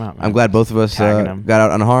start calling him out, man. I'm glad both of us got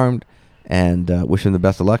out unharmed, and wish him the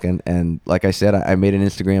best of luck. And like I said, I made an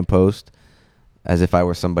Instagram post as if I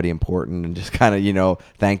were somebody important and just kind of,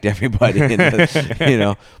 thanked everybody,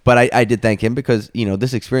 but I did thank him because,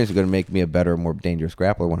 this experience is going to make me a better, more dangerous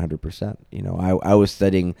grappler 100%. I was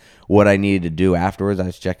studying what I needed to do afterwards. I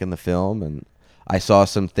was checking the film, and I saw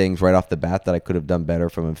some things right off the bat that I could have done better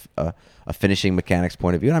from a finishing mechanics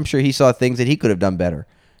point of view. And I'm sure he saw things that he could have done better,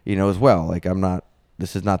 as well. Like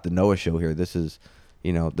this is not the Noah show here. This is,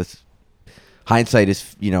 this hindsight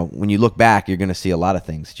is, when you look back, you're going to see a lot of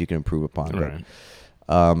things that you can improve upon. Right.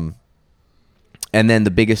 But, and then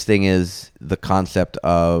the biggest thing is the concept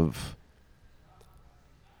of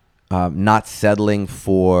not settling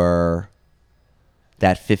for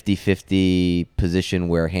that 50-50 position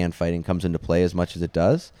where hand fighting comes into play as much as it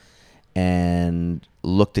does, and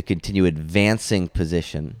look to continue advancing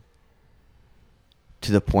position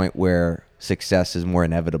to the point where success is more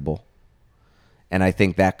inevitable. And I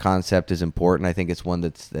think that concept is important. I think it's one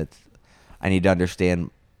that's I need to understand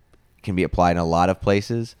can be applied in a lot of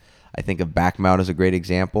places. I think of back mount as a great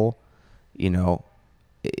example. The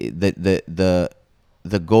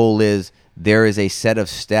goal is there is a set of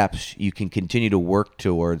steps you can continue to work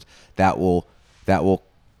towards that will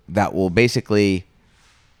basically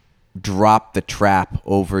drop the trap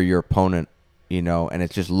over your opponent, and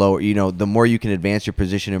it's just lower. The more you can advance your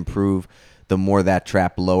position, improve, the more that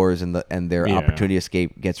trap lowers and their opportunity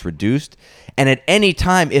escape gets reduced. And at any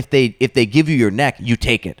time, if they give you your neck, you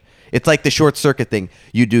take it. It's like the short circuit thing.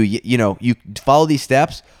 You do, you follow these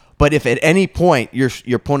steps, but if at any point your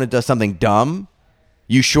opponent does something dumb,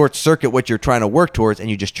 you short circuit what you're trying to work towards and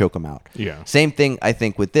you just choke them out. Yeah. Same thing I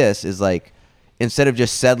think with this is like, instead of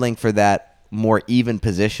just settling for that more even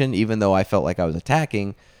position, even though I felt like I was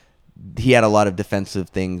attacking, he had a lot of defensive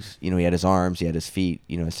things. He had his arms, he had his feet,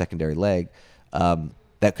 his secondary leg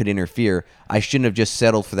that could interfere. I shouldn't have just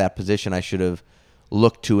settled for that position. I should have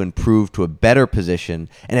looked to improve to a better position.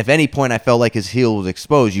 And if any point I felt like his heel was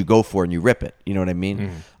exposed, you go for it and you rip it. You know what I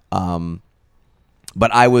mean?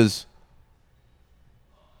 But I was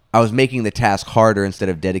making the task harder instead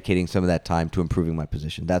of dedicating some of that time to improving my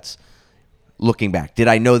position. That's looking back. Did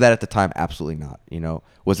I know that at the time? Absolutely not.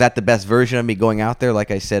 Was that the best version of me going out there?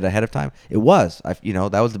 Like I said ahead of time, it was. That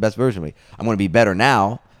was the best version of me. I'm going to be better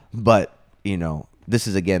now, but this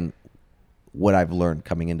is again what I've learned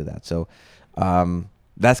coming into that. So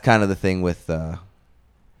that's kind of the thing with the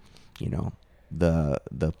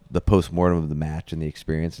post-mortem of the match and the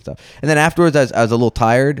experience and stuff. And then afterwards, I was a little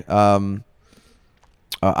tired.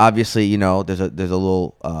 Obviously, there's a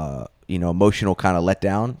little emotional kind of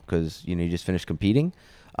letdown because you just finished competing.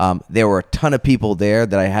 There were a ton of people there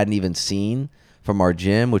that I hadn't even seen from our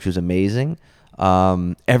gym, which was amazing.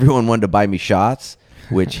 Everyone wanted to buy me shots,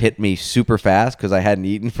 which hit me super fast because I hadn't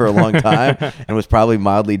eaten for a long time and was probably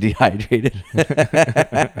mildly dehydrated.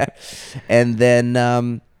 And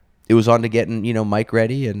then it was on to getting Mike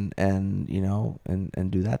ready and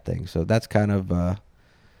do that thing. So that's kind of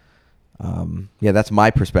that's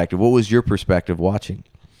my perspective. What was your perspective watching?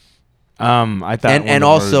 I thought and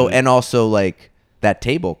also like that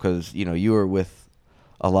table because you were with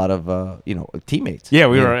a lot of teammates. Yeah,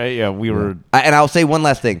 we were. And I'll say one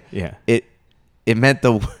last thing. Yeah, it meant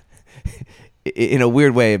in a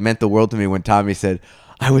weird way, it meant the world to me when Tommy said,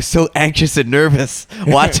 I was so anxious and nervous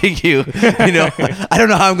watching you. I don't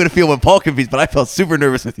know how I'm going to feel when Paul competes, but I felt super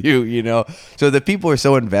nervous with you, So the people are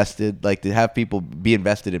so invested, like to have people be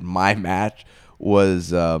invested in my match was,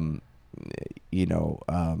 beyond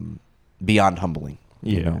humbling.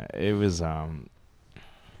 It was.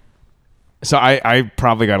 So I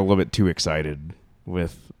probably got a little bit too excited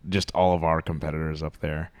with just all of our competitors up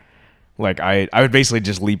there. Like I would basically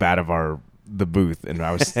just leap out of the booth, and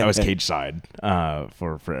I was cage side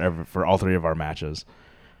for all three of our matches.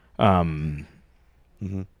 Quite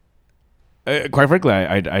frankly,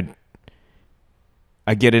 I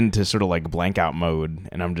get into sort of like blank out mode,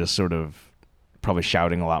 and I'm just sort of probably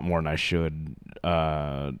shouting a lot more than I should.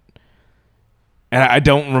 And I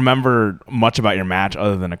don't remember much about your match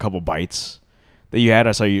other than a couple bites that you had.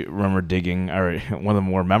 I saw you remember digging, or one of the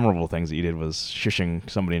more memorable things that you did was shushing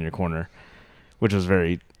somebody in your corner, which was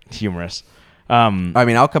very humorous.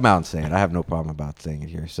 I'll come out and say it. I have no problem about saying it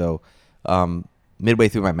here. So, midway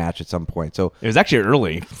through my match at some point. So it was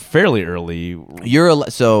actually fairly early.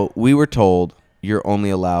 So we were told you're only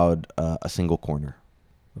allowed a single corner.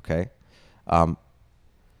 Okay.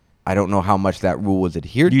 I don't know how much that rule was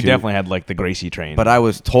adhered to. You definitely had like the Gracie train. But I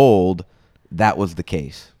was told that was the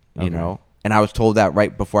case, and I was told that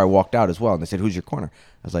right before I walked out as well. And they said, "Who's your corner?"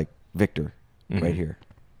 I was like, "Victor, right here."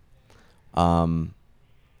 And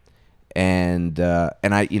I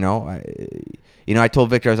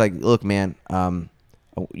told Victor, I was like, "Look, man, I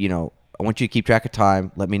want you to keep track of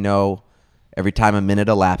time. Let me know every time a minute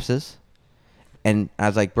elapses." And I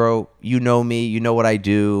was like, "Bro, you know me. You know what I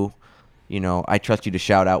do. I trust you to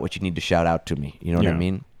shout out what you need to shout out to me." You know what I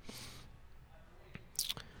mean?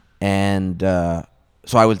 And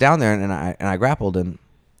so I was down there and I grappled, and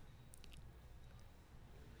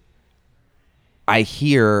I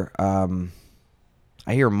hear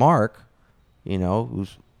Mark,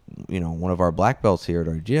 who's one of our black belts here at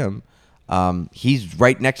our gym. He's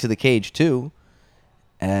right next to the cage too,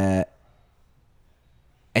 and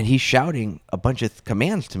he's shouting a bunch of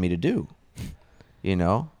commands to me to do,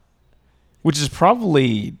 which is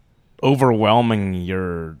probably overwhelming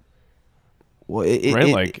your. Well,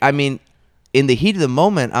 I mean, in the heat of the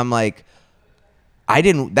moment, I'm like,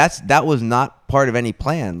 that was not part of any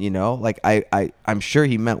plan, Like I'm sure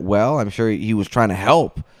he meant well. I'm sure he was trying to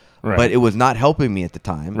help, right. But it was not helping me at the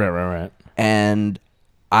time. Right. And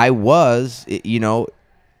I was,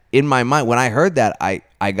 in my mind, when I heard that,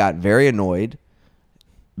 I got very annoyed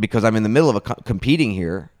because I'm in the middle of competing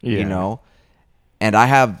here, and I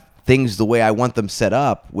have things the way I want them set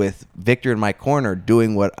up with Victor in my corner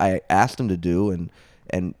doing what I asked him to do, and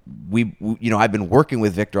we I've been working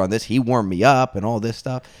with Victor on this. He warmed me up and all this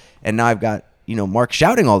stuff, and now I've got Mark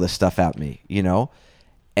shouting all this stuff at me,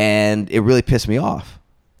 and it really pissed me off.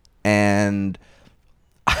 And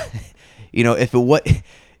if it was,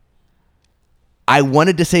 I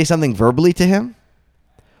wanted to say something verbally to him,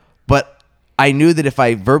 but I knew that if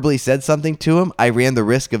I verbally said something to him, I ran the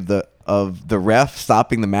risk of the ref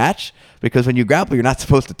stopping the match, because when you grapple, you're not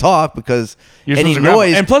supposed to talk, because any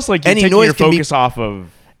noise, and plus, like, you're taking your focus off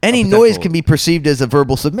of any noise can be perceived as a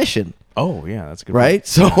verbal submission. Oh yeah, that's a good. Right.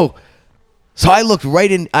 Point. So I looked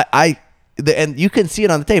right in. And you can see it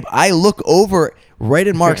on the tape. I look over right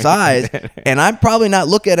in Mark's eyes, and I'm probably not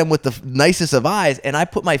looking at him with the nicest of eyes. And I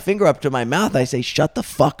put my finger up to my mouth. I say, "Shut the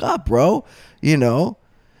fuck up, bro."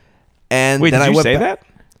 And wait, then did you say that?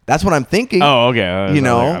 That's what I'm thinking. Oh, okay.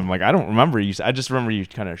 I'm like, I don't remember you. I just remember you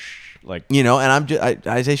kind of and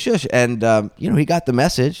I say shush, and he got the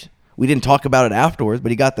message. We didn't talk about it afterwards,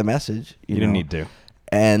 but he got the message. You didn't need to.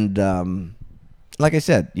 And like I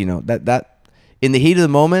said, that in the heat of the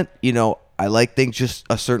moment, I like things just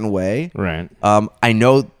a certain way. Right. I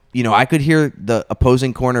know, I could hear the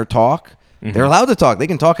opposing corner talk. Mm-hmm. They're allowed to talk. They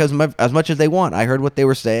can talk as much as they want. I heard what they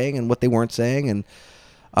were saying and what they weren't saying, and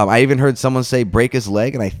I even heard someone say break his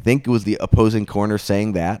leg, and I think it was the opposing corner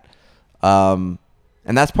saying that. And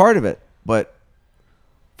that's part of it. But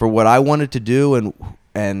for what I wanted to do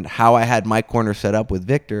and how I had my corner set up with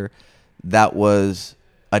Victor, that was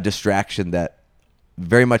a distraction that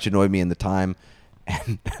very much annoyed me in the time.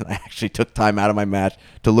 And I actually took time out of my match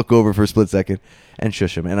to look over for a split second and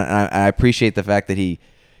shush him. And I appreciate the fact that he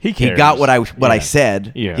got what I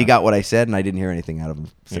said. Yeah. He got what I said, and I didn't hear anything out of him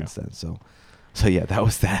since then. So yeah, that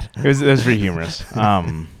was that. It was pretty humorous.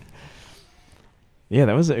 Yeah,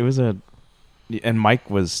 it was and Mike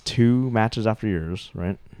was 2 matches after yours,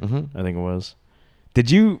 right? Mm-hmm. I think it was. Did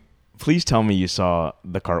you please tell me you saw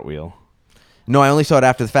the cartwheel? No, I only saw it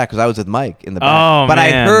after the fact because I was with Mike in the back. Oh, but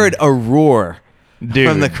man. I heard a roar.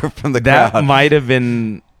 Dude, from the that crowd. Might have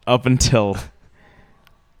been that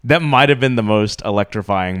might have been the most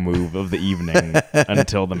electrifying move of the evening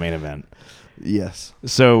until the main event. Yes.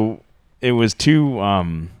 So it was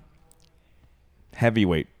 2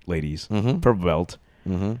 heavyweight ladies, mm-hmm. purple belt,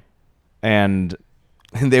 mm-hmm. and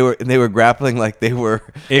they were grappling like they were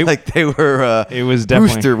it was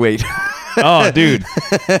definitely booster weight. Oh, dude!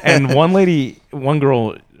 And one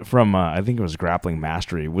girl from I think it was Grappling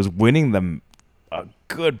Mastery was winning them a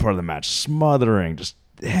good part of the match, smothering, just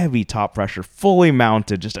heavy top pressure, fully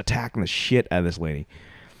mounted, just attacking the shit out of this lady.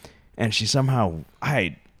 And she somehow,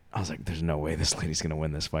 I was like, there's no way this lady's going to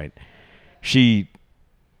win this fight. She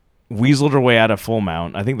weaseled her way out of full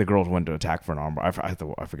mount. I think the girls went to attack for an armbar. I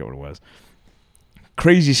forget what it was.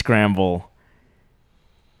 Crazy scramble.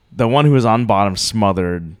 The one who was on bottom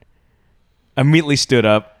smothered, immediately stood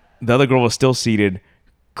up. The other girl was still seated,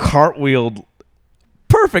 cartwheeled,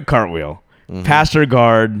 perfect cartwheel. Mm-hmm. Past her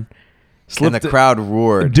guard, slipped, and the crowd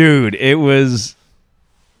roared. Dude, it was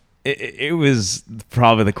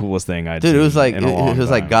probably the coolest thing I'd seen. Dude, it was like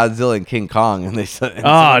like Godzilla and King Kong, and they dude,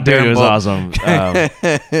 it was awesome.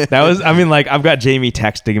 That was, I mean, like, I've got Jamie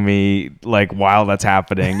texting me like while that's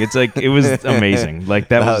happening. It's like, it was amazing. Like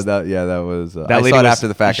that was that was. I saw it after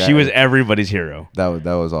the fact. She was everybody's hero. That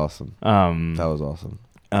was awesome. That was awesome.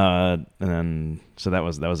 And then so that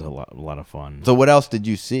was a lot of fun. So what else did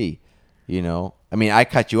you see? I mean, I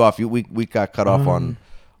cut you off. We got cut off on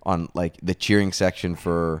like the cheering section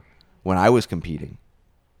for when I was competing,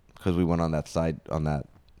 because we went on that side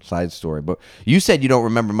story. But you said you don't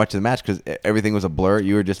remember much of the match because everything was a blur.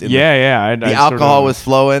 You were just the alcohol was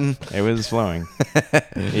flowing. It was flowing.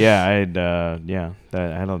 Yeah, I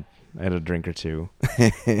had a drink or two.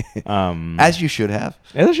 As you should have.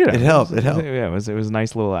 As I should have. It helped. Yeah, it was a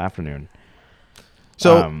nice little afternoon.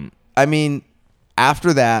 So I mean,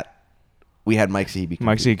 after that, we had Mike Sahibi compete.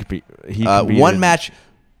 Mike Sahibi, he competed. One match,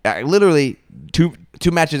 literally two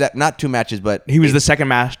matches. Not 2 matches, but he was the second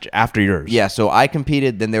match after yours. Yeah, so I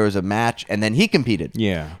competed, then there was a match, and then he competed.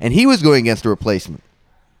 Yeah. And he was going against a replacement.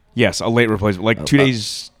 Yes, a late replacement, like 2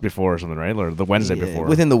 days before or something, right? Or the Wednesday before.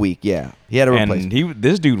 Within the week, yeah. He had a replacement. And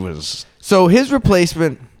this dude was... So his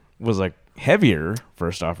replacement... was like heavier,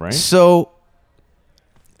 first off, right? So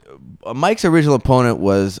Mike's original opponent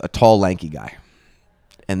was a tall, lanky guy.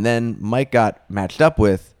 And then Mike got matched up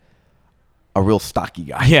with a real stocky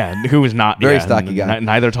guy. Yeah, who was not... Very stocky guy.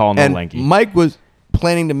 Neither tall nor lanky. Mike was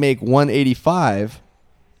planning to make 185...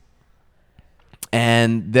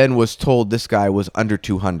 and then was told this guy was under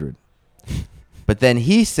 200. But then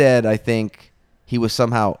he said, I think he was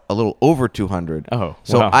somehow a little over 200. Oh,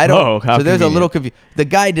 so wow. I don't. Oh, how so there's convenient. a little confusion. The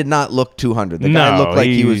guy did not look 200. The guy looked like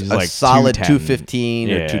he was a like solid 210.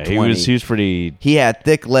 215 or 220. He was pretty. He had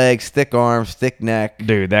thick legs, thick arms, thick neck.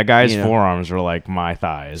 Dude, that guy's forearms were like my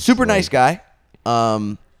thighs. Super nice guy.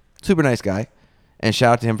 Super nice guy. And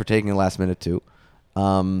shout out to him for taking the last minute too.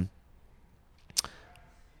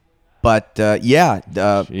 But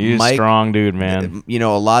he's Mike, a strong dude, man. You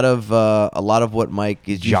know, a lot of what Mike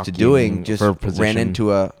is used to doing just ran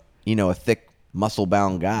into a thick muscle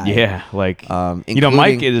bound guy. Yeah, like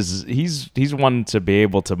Mike he's one to be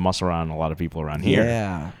able to muscle around a lot of people around here.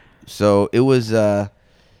 Yeah. So it was there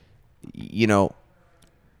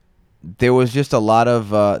was just a lot of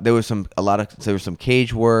there was some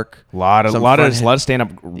cage work, a lot of stand up.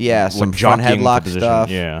 Yeah, some front headlock stuff.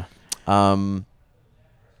 Yeah.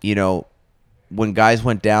 When guys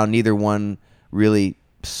went down, neither one really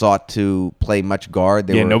sought to play much guard.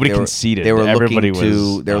 Nobody conceded. They were Everybody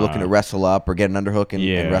looking to wrestle up or get an underhook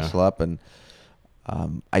and wrestle up. And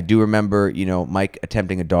I do remember, Mike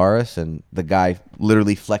attempting a Doris and the guy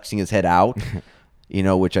literally flexing his head out,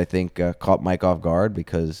 which I think caught Mike off guard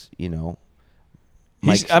because,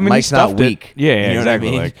 Mike's not weak. Yeah, you know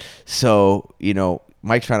exactly. What I mean? So,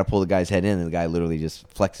 Mike's trying to pull the guy's head in, and the guy literally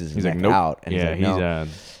just flexes his neck out. And he's like, no.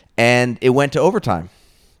 And it went to overtime.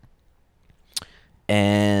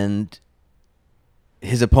 And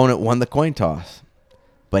his opponent won the coin toss.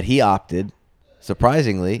 But he opted,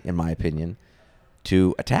 surprisingly, in my opinion,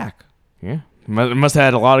 to attack. Yeah. Must have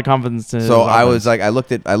had a lot of confidence. So I was like, I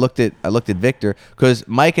looked at Victor, because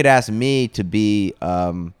Mike had asked me to be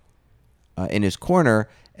in his corner,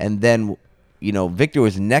 and then, Victor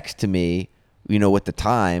was next to me, with the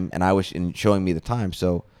time, and I was showing me the time.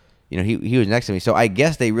 So, he was next to me. So I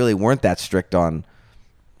guess they really weren't that strict on,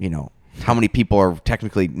 how many people are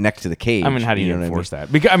technically next to the cage. I mean, how do you enforce that?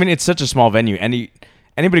 Because it's such a small venue.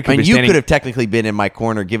 Anybody could be you standing. could have technically been in my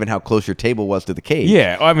corner given how close your table was to the cage.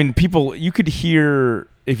 Yeah, you could hear,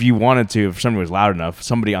 if you wanted to, if somebody was loud enough,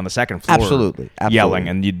 somebody on the second floor absolutely yelling,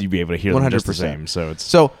 and you'd be able to hear 100%. Them just the same.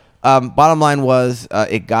 So bottom line was,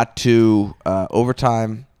 it got to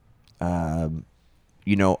overtime.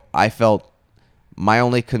 I felt my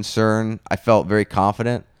only concern, I felt very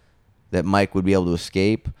confident that Mike would be able to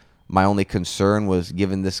escape. My only concern was,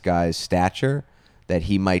 given this guy's stature, that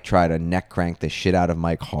he might try to neck crank the shit out of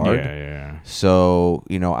Mike hard. Yeah. So,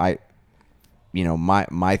 my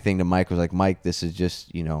thing to Mike was like, Mike, this is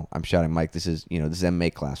just, I'm shouting, Mike, this is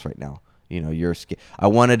MMA class right now. You're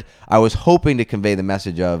I was hoping to convey the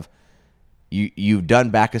message of, you've done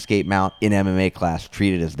back escape mount in MMA class,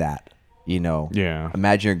 treat it as that. Yeah.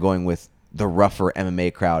 Imagine you're going with the rougher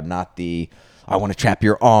MMA crowd, not the I want to trap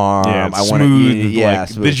your arm. Yeah, I want to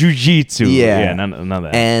smooth. The jiu-jitsu. Yeah, none of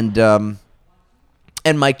that.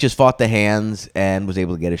 And Mike just fought the hands and was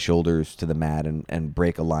able to get his shoulders to the mat and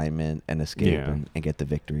break alignment and escape and get the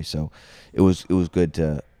victory. So it was good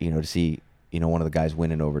to to see one of the guys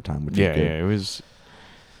win in overtime, which was good. Yeah, it was.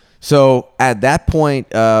 So at that point,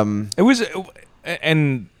 it was.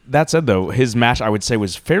 And that said, though, his match, I would say,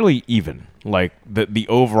 was fairly even. Like the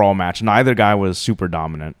overall match, neither guy was super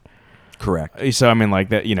dominant. Correct. So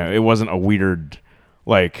that it wasn't a weird,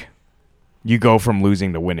 you go from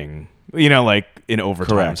losing to winning, in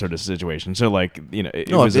overtime. Correct. Sort of situation. So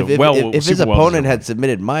if his opponent had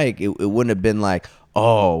submitted Mike, it wouldn't have been like,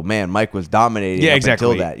 oh man, Mike was dominating. Yeah,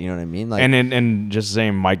 exactly. Until that, you know what I mean? And just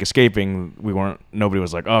saying Mike escaping, nobody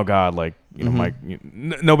was like, oh god, Mike.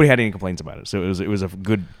 Nobody had any complaints about it. So it was a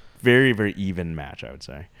good, very very even match, I would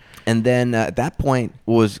say. And then at that point,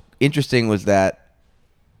 what was interesting was that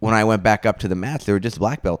when I went back up to the mats, there were just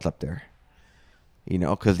black belts up there.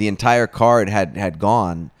 Because the entire card had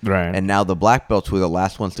gone. Right. And now the black belts, who were the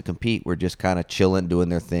last ones to compete, were just kind of chilling, doing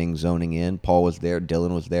their thing, zoning in. Paul was there.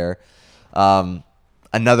 Dylan was there.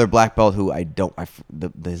 Another black belt who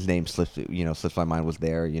his name slips my mind was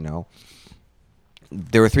there,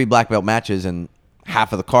 there were 3 black belt matches, and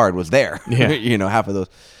half of the card was there. Yeah. Half of those,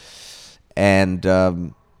 and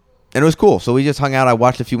it was cool. So we just hung out. I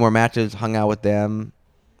watched a few more matches, hung out with them.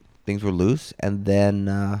 Things were loose, and then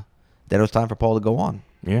it was time for Paul to go on.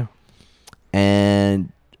 Yeah.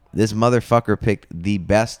 And this motherfucker picked the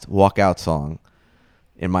best walkout song,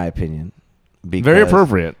 in my opinion. Very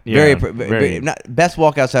appropriate. Yeah, very not, best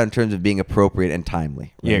walkout sound in terms of being appropriate and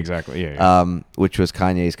timely. Right? Yeah, exactly. Yeah. Which was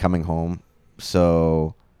Kanye's "Coming Home."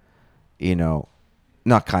 So, not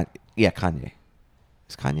Kanye. Yeah, Kanye.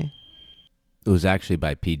 Is Kanye? It was actually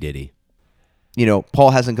by P. Diddy.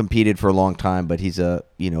 Paul hasn't competed for a long time, but he's a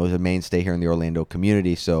mainstay here in the Orlando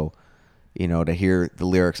community. So, to hear the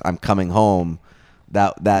lyrics, "I'm coming home,"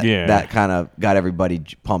 that kind of got everybody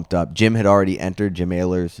pumped up. Jim had already entered. Jim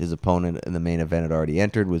Ehlers, his opponent in the main event, had already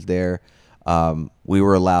entered. Was there? We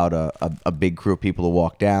were allowed a big crew of people to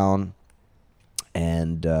walk down,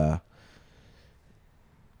 and one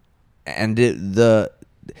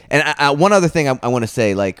other thing I want to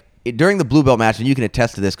say, like during the blue belt match, and you can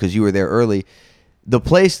attest to this because you were there early. The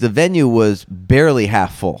venue was barely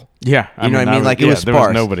half full. Yeah, you know what I mean? Like it was sparse. There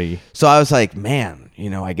was nobody. So I was like, man,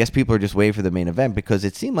 I guess people are just waiting for the main event because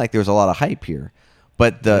it seemed like there was a lot of hype here,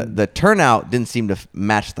 but the turnout didn't seem to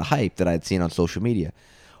match the hype that I'd seen on social media.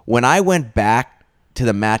 When I went back to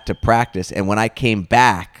the mat to practice, and when I came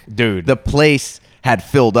back, dude, the place had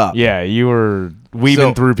filled up. Yeah, you were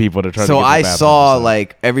weaving through people to try to get to the bathroom. So I saw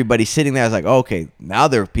like everybody sitting there. I was like, okay, now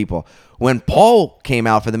there are people. When Paul came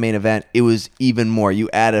out for the main event, it was even more. You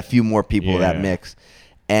add a few more people to that mix,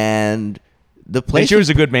 and the place. It was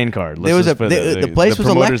a good main card. The place was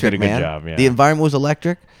electric, man. Job, yeah. The environment was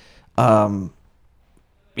electric.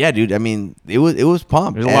 Yeah, dude. I mean, it was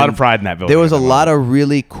pumped. There's a lot of pride in that building. There was a lot of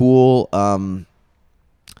really cool, a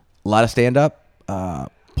lot of stand up.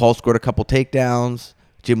 Paul scored a couple takedowns.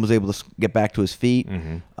 Jim was able to get back to his feet.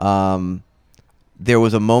 Mm-hmm. There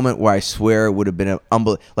was a moment where I swear it would have been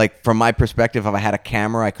like from my perspective, if I had a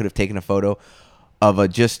camera, I could have taken a photo of a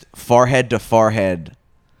just forehead to forehead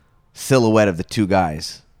silhouette of the two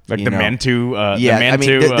guys. Like the Mantu. I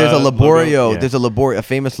mean, there's a Laborio. There's a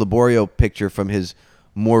famous Laborio picture from his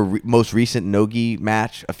most recent Nogi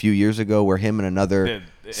match a few years ago, where him and another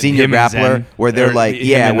senior grappler, where they're like,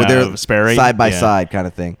 where they're side by side kind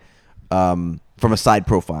of thing, from a side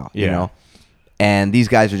profile, you know. And these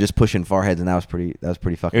guys are just pushing foreheads, and that was pretty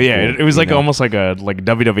fucking cool. It was like almost like a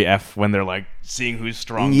WWF when they're like seeing who's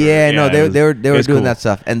stronger. They were doing cool. That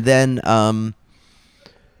stuff. And then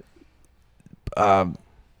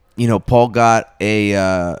Paul got in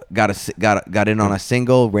on a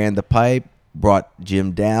single, ran the pipe, brought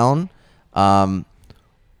Jim down,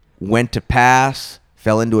 went to pass,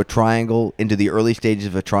 fell into a triangle, into the early stages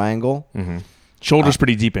of a triangle. Mm-hmm. Shoulders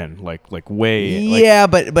pretty deep in, like way. Yeah,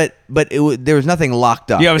 but there was nothing locked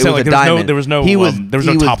up. Yeah, I was saying, like there was no he was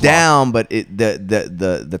top down, lock. But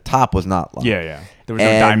the top was not locked. Yeah. There was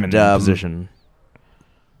no diamond position.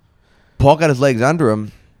 Paul got his legs under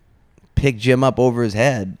him, picked Jim up over his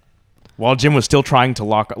head, while Jim was still trying to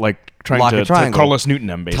lock a Carlos Newton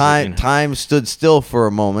him. Basically, time stood still for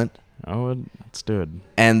a moment. Oh, it stood,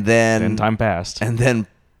 and then time passed, and then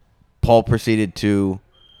Paul proceeded to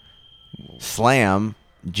slam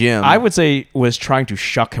Jim. I would say was trying to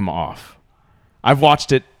shuck him off. I've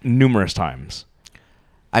watched it numerous times.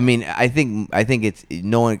 I mean, I think it's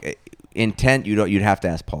intent. You'd have to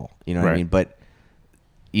ask Paul. You know what I mean? But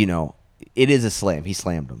it is a slam. He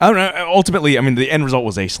slammed him. Oh no! Ultimately, I mean, the end result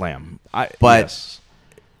was a slam.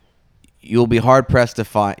 You'll be hard pressed to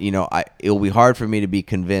find. It'll be hard for me to be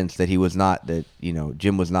convinced that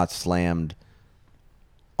Jim was not slammed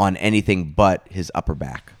on anything but his upper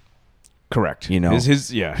back. Correct. He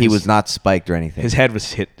was not spiked or anything. His head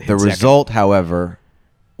was hit. The result, however,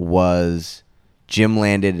 was Jim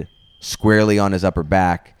landed squarely on his upper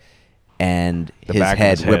back, and his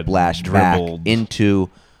head whiplashed back into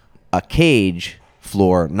a cage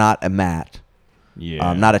floor, not a mat.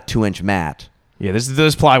 Yeah. Not a 2-inch mat. Yeah,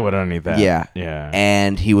 there's plywood underneath that. Yeah. Yeah.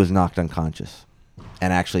 And he was knocked unconscious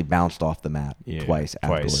and actually bounced off the mat twice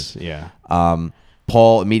afterwards. Yeah.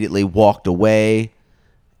 Paul immediately walked away,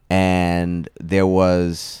 and there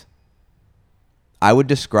was, I would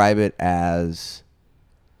describe it as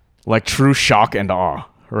like true shock and awe,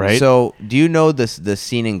 right? So, do you know the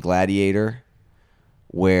scene in Gladiator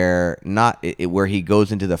where where he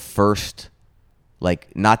goes into the first,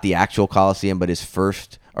 like not the actual Coliseum, but his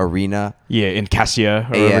first arena? Yeah, in Cassia,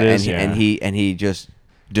 or whatever it is. And he just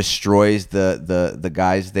destroys the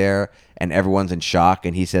guys there, and everyone's in shock,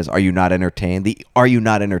 and he says, "Are you not entertained?" The "Are you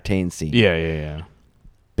not entertained" scene. Yeah.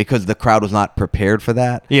 Because the crowd was not prepared for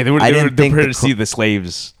that. Yeah, they were prepared to see the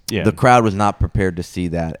slaves the crowd was not prepared to see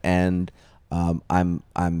that, and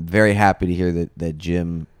I'm very happy to hear that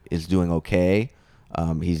Jim is doing okay.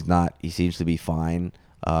 He seems to be fine.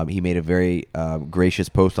 He made a very gracious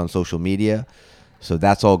post on social media, so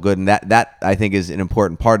that's all good. And that I think is an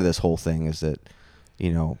important part of this whole thing, is that,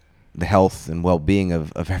 the health and well-being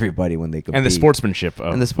of everybody when they compete. And the sportsmanship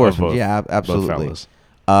of both, yeah, absolutely. Both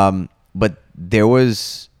but there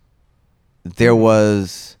was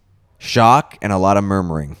shock and a lot of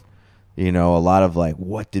murmuring. A lot of like,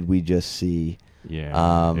 what did we just see?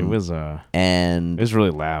 Yeah, it was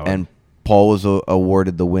really loud. And Paul was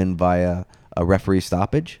awarded the win via a referee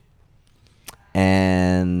stoppage.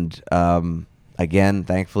 And again,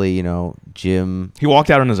 thankfully, Jim, he walked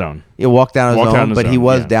out on his own. He walked down on his own, but he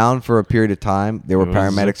was down for a period of time. There were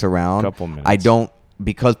paramedics around. Couple minutes.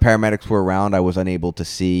 Because paramedics were around, I was unable to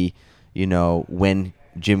see, when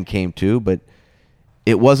Jim came to, but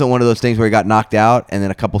it wasn't one of those things where he got knocked out and then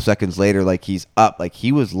a couple seconds later, like, he's up. Like,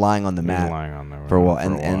 he was lying on the mat for a while.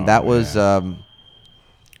 And that was that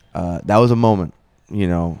was a moment,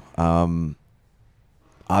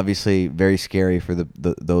 obviously very scary for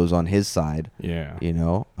those on his side. Yeah.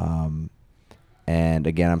 And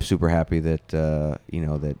again, I'm super happy that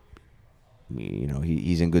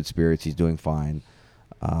he's in good spirits. He's doing fine.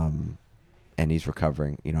 And he's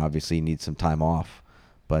recovering. Obviously he needs some time off,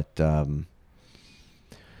 but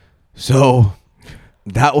so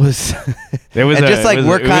that was it was at a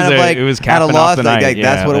loss.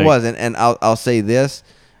 That's what it was. And I'll say this,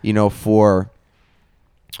 for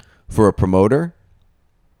a promoter,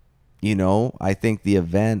 I think the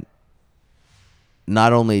event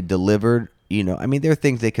not only delivered, there are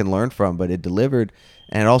things they can learn from, but it delivered,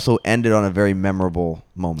 and it also ended on a very memorable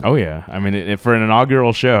moment. Oh yeah, for an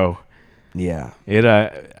inaugural show. Yeah. It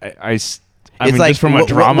just from a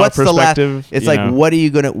drama perspective. It's like, what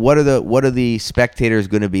are the spectators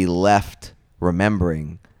gonna be left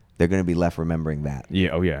remembering? They're gonna be left remembering that.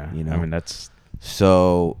 Yeah. Oh yeah. That's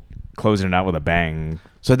so closing it out with a bang.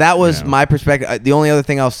 So that was my perspective. The only other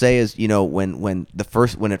thing I'll say is, when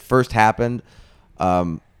it first happened,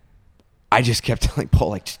 I just kept telling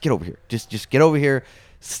Paul, like, just get over here, just get over here,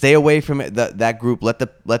 stay away from it. That group,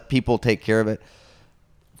 let people take care of it.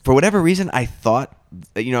 For whatever reason, I thought,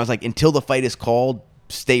 I was like, until the fight is called,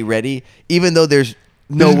 stay ready. Even though there's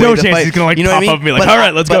no chance he's gonna pop up and be like, all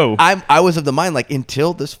right, let's go. I was of the mind, like,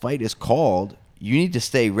 until this fight is called, you need to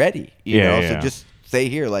stay ready. So just stay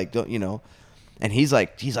here, like, don't. And he's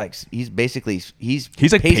basically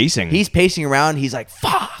pacing. He's pacing around. He's like,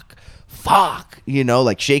 fuck,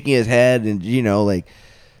 like shaking his head, and like,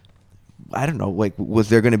 I don't know, like, was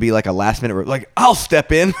there going to be like a last minute, like, I'll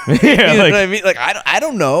step in? Yeah, what I mean? Like, I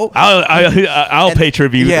don't know. I'll pay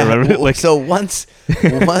tribute. Yeah. Or whatever. Like, so once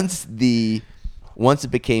it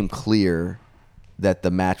became clear that the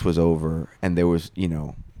match was over and there was,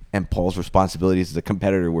 and Paul's responsibilities as a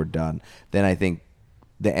competitor were done, then I think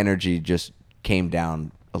the energy just came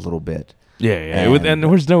down a little bit. Yeah. And there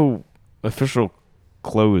was no official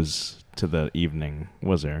close to the evening,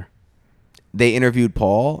 was there? They interviewed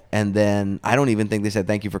Paul, and then I don't even think they said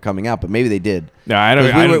thank you for coming out, but maybe they did. No, I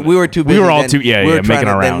don't. We were too busy. We were all too making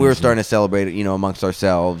our rounds. Then we were starting to celebrate, amongst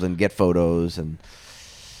ourselves and get photos, and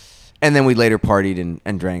then we later partied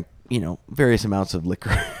and drank, various amounts of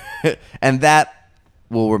liquor, and that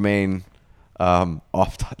will remain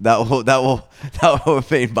off. That will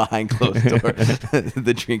remain behind closed doors,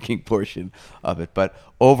 the drinking portion of it. But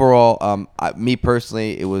overall, me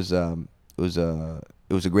personally, it was a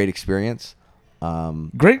great experience.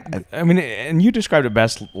 Great. And you described it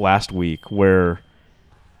best last week, where,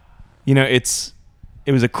 it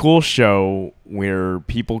was a cool show where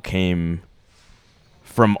people came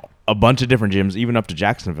from a bunch of different gyms, even up to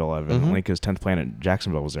Jacksonville, evidently, because 10th Planet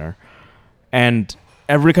Jacksonville was there. And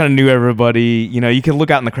everybody kind of knew everybody. You can look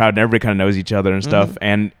out in the crowd and everybody kind of knows each other and stuff.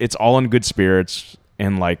 And it's all in good spirits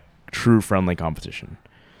and like true friendly competition.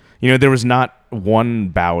 There was not one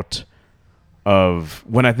bout of,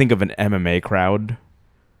 when I think of an MMA crowd,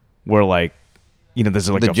 where like, there's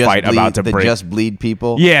like a fight about to break. The just bleed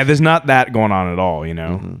people. Yeah, there's not that going on at all. It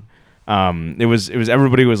was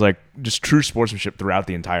everybody was like just true sportsmanship throughout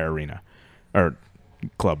the entire arena or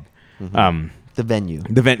club. The venue.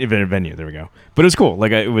 The venue. There we go. But it was cool.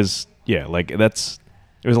 Like, it was a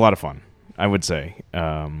lot of fun, I would say.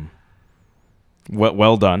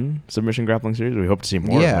 Well done, Submission Grappling Series. We hope to see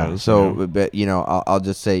more of those. So, but I'll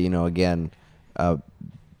just say, again,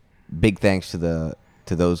 big thanks to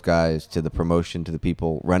those guys, to the promotion, to the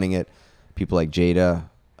people running it, people like Jada.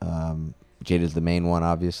 Jada's the main one,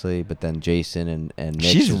 obviously, but then Jason and Mitch.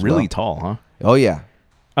 She's really tall, huh? Oh yeah.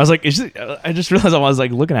 I was like, I just realized I was like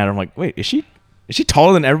looking at her. I'm like, wait, is she Is she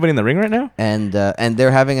taller than everybody in the ring right now? And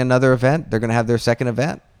they're having another event. They're going to have their second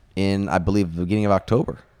event in, I believe, the beginning of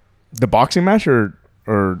October. The boxing match, or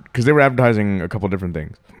because they were advertising a couple different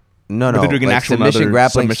things. No, they're doing an actual submission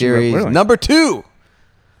grappling submission series. really? Number 2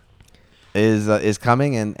 is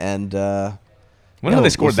coming, and when have they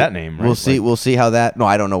scored that name? Right? We'll see. We'll see how that. No,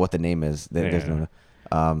 I don't know what the name is. There's no.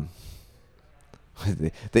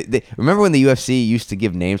 They remember when the UFC used to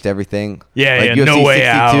give names to everything? Yeah, UFC No Way 62,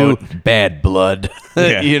 Out, Bad Blood.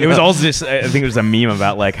 Yeah. It was also just, I think it was a meme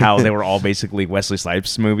about like how they were all basically Wesley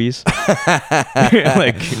Snipes movies,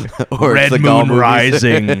 like Or Red Seagal Moon movies.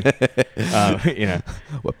 Rising,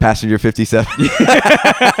 What, Passenger 57?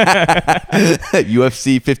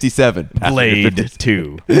 UFC 57. Blade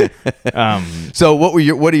 2. So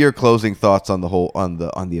what are your closing thoughts on the whole on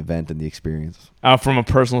the event and the experience? From a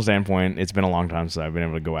personal standpoint, it's been a long time since I've been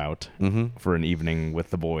able to go out for an evening with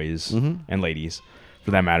the boys and ladies, for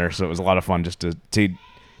that matter. So it was a lot of fun just to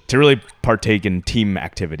really partake in team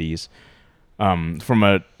activities. From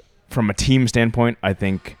a team standpoint, I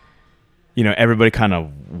think everybody kind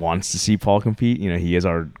of wants to see Paul compete. He is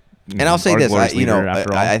our and I'll say this,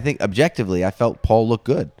 I think objectively, I felt Paul looked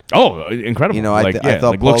good. Oh, incredible! I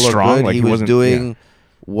thought Paul looked strong. good. Like he was doing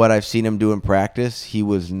what I've seen him do in practice. He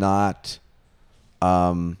was not.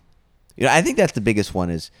 I think that's the biggest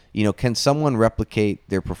one is, can someone replicate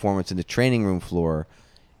their performance in the training room floor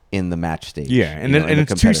in the match stage? Yeah, and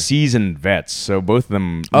it's 2 seasoned vets, so both of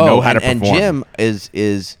them know how to perform. And Jim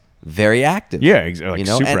is very active. Yeah, exactly.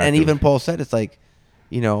 Super active. And even Paul said it's like,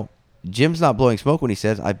 Jim's not blowing smoke when he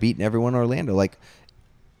says I've beaten everyone in Orlando. Like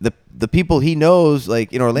the people he knows,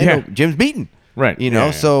 like in Orlando, Jim's beaten. Right.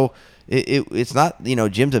 So it's not,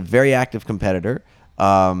 Jim's a very active competitor.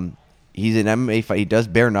 He's an MMA fight. He does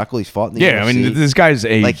bare knuckle. He's fought in the UFC. I mean, this guy's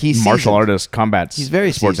a he's martial seasoned. artist, combat He's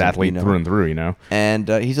very sports seasoned, athlete through and through, And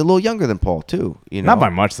he's a little younger than Paul, too. Not by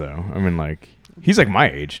much, though. I mean, like, he's like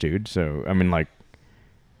my age, dude. So, I mean, like,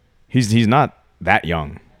 he's not that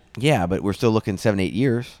young. Yeah, but we're still looking 7-8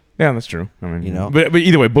 years. Yeah, that's true. I mean, But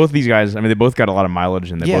either way, both these guys, I mean, they both got a lot of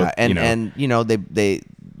mileage, and they both, they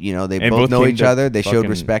both know each other. They showed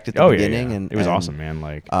respect at the beginning, and it was awesome, man.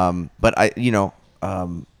 Like, but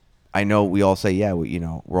I know we all say,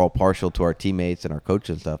 we're all partial to our teammates and our coaches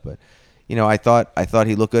and stuff, but I thought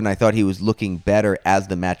he looked good, and I thought he was looking better as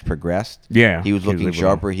the match progressed. Yeah, he was looking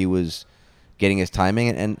sharper. He was getting his timing,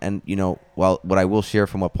 and well, what I will share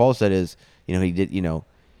from what Paul said is, he did,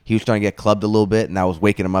 he was starting to get clubbed a little bit, and that was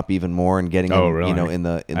waking him up even more and getting him, really? in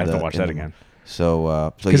the. I have to watch that again.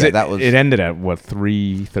 So yeah, that was. It ended at what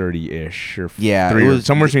 3:30-ish or it was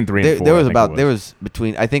somewhere between 3 and 4.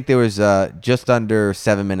 I think there was just under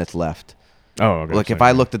 7 minutes left. Oh, okay. Look, if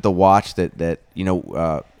I looked at the watch that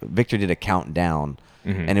Victor did a countdown,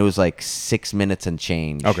 and it was like 6 minutes and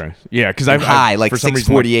change. Okay, yeah, because I've like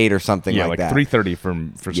 6:48 or something like that. 3:30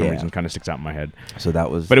 for some reason kind of sticks out in my head. So that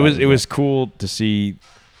was. But it was cool to see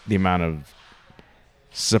the amount of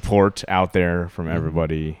support out there from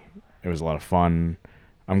everybody. It was a lot of fun.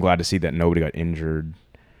 I'm glad to see that nobody got injured.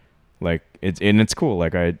 Like it's cool.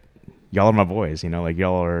 Like y'all are my boys, like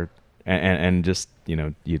y'all are, and just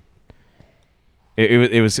it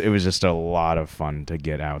was just a lot of fun to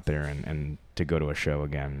get out there and to go to a show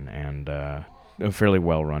again, and a fairly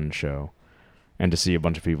well run show, and to see a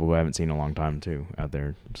bunch of people who I haven't seen in a long time too out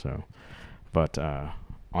there. So, but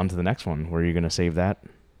on to the next one. Where are you gonna save that?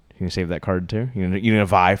 You gonna save that card too? You gonna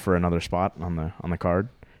vie for another spot on the card?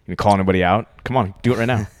 You call anybody out? Come on, do it right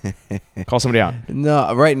now. Call somebody out.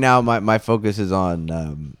 No, right now my focus is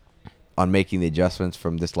on making the adjustments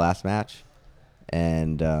from this last match,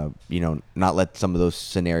 and not let some of those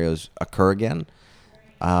scenarios occur again.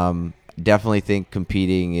 Definitely think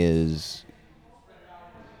competing is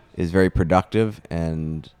very productive,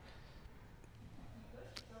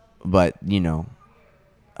 but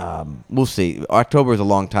we'll see. October is a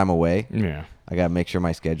long time away. Yeah, I gotta make sure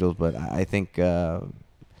my schedules, but I think.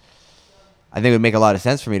 I think it would make a lot of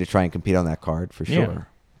sense for me to try and compete on that card for sure.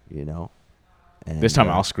 And, this time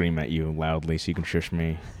I'll scream at you loudly so you can shush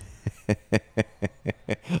me.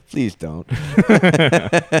 Please don't.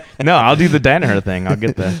 No, I'll do the Danaher thing. I'll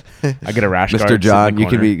get a rash guard. Mr. John, you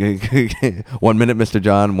can be 1 minute, Mr.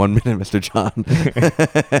 John. 1 minute, Mr. John.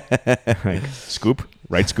 Like, scoop,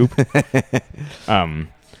 right scoop.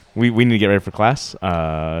 We need to get ready for class.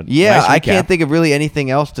 Nice I can't think of really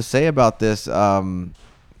anything else to say about this.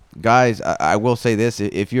 Guys, I will say this: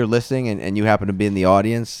 if you're listening and you happen to be in the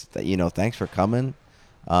audience, thanks for coming.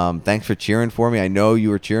 Thanks for cheering for me. I know you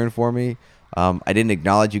were cheering for me. I didn't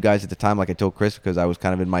acknowledge you guys at the time, like I told Chris, because I was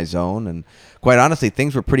kind of in my zone. And quite honestly,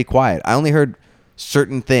 things were pretty quiet. I only heard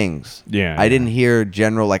certain things. Yeah. I didn't hear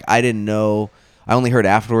general. Like I didn't know. I only heard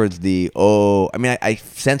afterwards I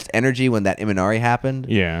sensed energy when that Imanari happened.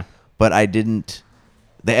 Yeah. But I didn't.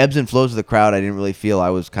 The ebbs and flows of the crowd, I didn't really feel. I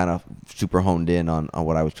was kind of super honed in on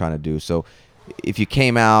what I was trying to do. So if you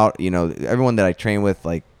came out, everyone that I train with,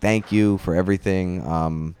 like, thank you for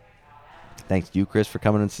everything. Thanks to you, Chris, for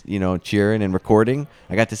coming and, cheering and recording.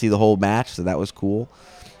 I got to see the whole match, so that was cool.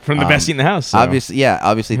 From the best seat in the house. So.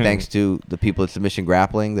 Obviously, thanks to the people at Submission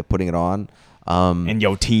Grappling that putting it on. And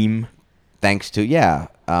your team. Thanks to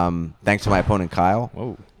my opponent Kyle.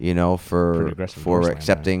 Whoa. For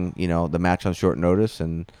accepting, the match on short notice,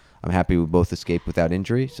 and I'm happy we both escaped without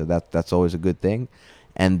injury, so that's always a good thing.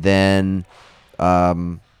 And then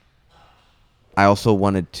I also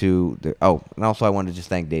wanted to just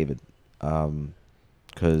thank David,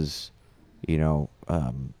 because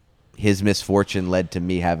his misfortune led to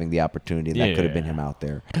me having the opportunity, and that could have been him out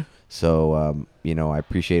there. So, I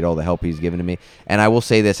appreciate all the help he's given to me. And I will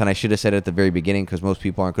say this, and I should have said it at the very beginning because most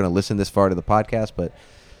people aren't going to listen this far to the podcast, but,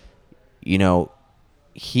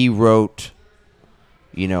 he wrote,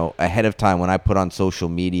 ahead of time when I put on social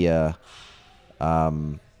media,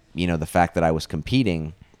 the fact that I was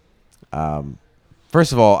competing.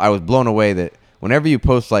 First of all, I was blown away that whenever you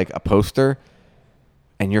post like a poster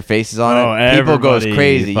and your face is on it, people goes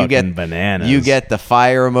crazy. You get bananas. You get the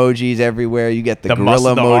fire emojis everywhere. You get the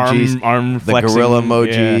gorilla emojis, arm the gorilla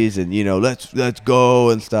emojis, and let's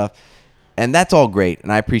go and stuff. And that's all great,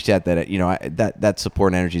 and I appreciate that. That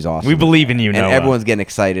support and energy is awesome. We believe in you, and Noah. everyone's getting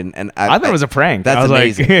excited. And I thought it was a prank. That's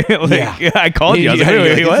amazing. I called you. I was like,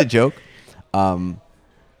 wait, what? It's a joke.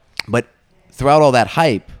 But throughout all that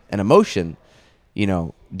hype and emotion,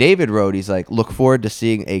 David wrote, he's like, look forward to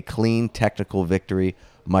seeing a clean technical victory.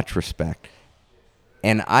 Much respect.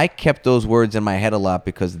 And I kept those words in my head a lot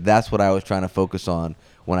because that's what I was trying to focus on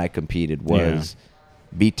when I competed was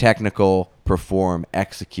be technical, perform,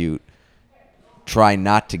 execute. Try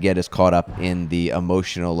not to get as caught up in the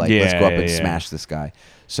emotional, let's go up and smash this guy.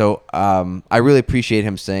 So I really appreciate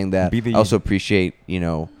him saying that. I also appreciate,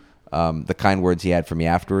 the kind words he had for me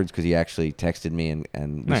afterwards because he actually texted me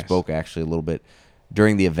and we spoke actually a little bit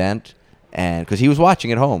during the event. And because he was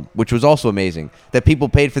watching at home, which was also amazing that people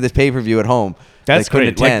paid for this pay-per-view at home. That's great.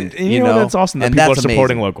 Attend, that's awesome that and people that's are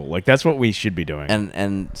supporting amazing. local. That's what we should be doing.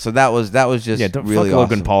 And so that was just don't really fuck awesome.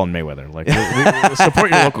 Logan Paul and Mayweather. We support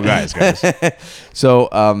your local guys. So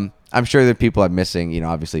I'm sure there are people I'm missing.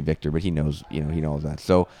 Obviously Victor, but he knows. He knows that.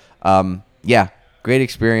 So great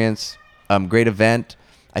experience. Great event.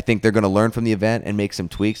 I think they're going to learn from the event and make some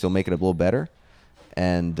tweaks. They'll make it a little better.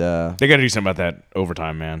 And they got to do something about that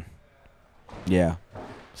overtime, man. Yeah.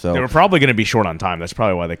 So they were probably going to be short on time. That's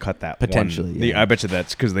probably why they cut that. Potentially. Yeah. I bet you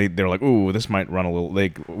that's because they're like, ooh, this might run a little.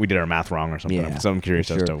 We did our math wrong or something. Yeah, so I'm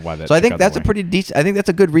curious as to why that. So I think that's a pretty decent. I think that's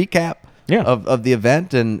a good recap. Yeah. Of the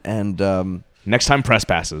event and next time press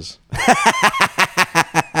passes.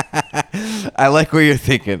 I like what you're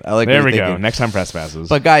thinking. There we go. Next time press passes.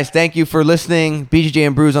 But guys, thank you for listening. BJJ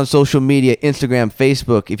and Brews on social media, Instagram,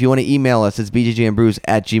 Facebook. If you want to email us, it's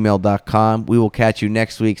bjjandbrews@gmail.com. We will catch you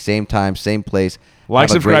next week, same time, same place. Like,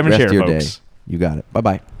 subscribe, and share, folks. You got it.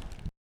 Bye-bye.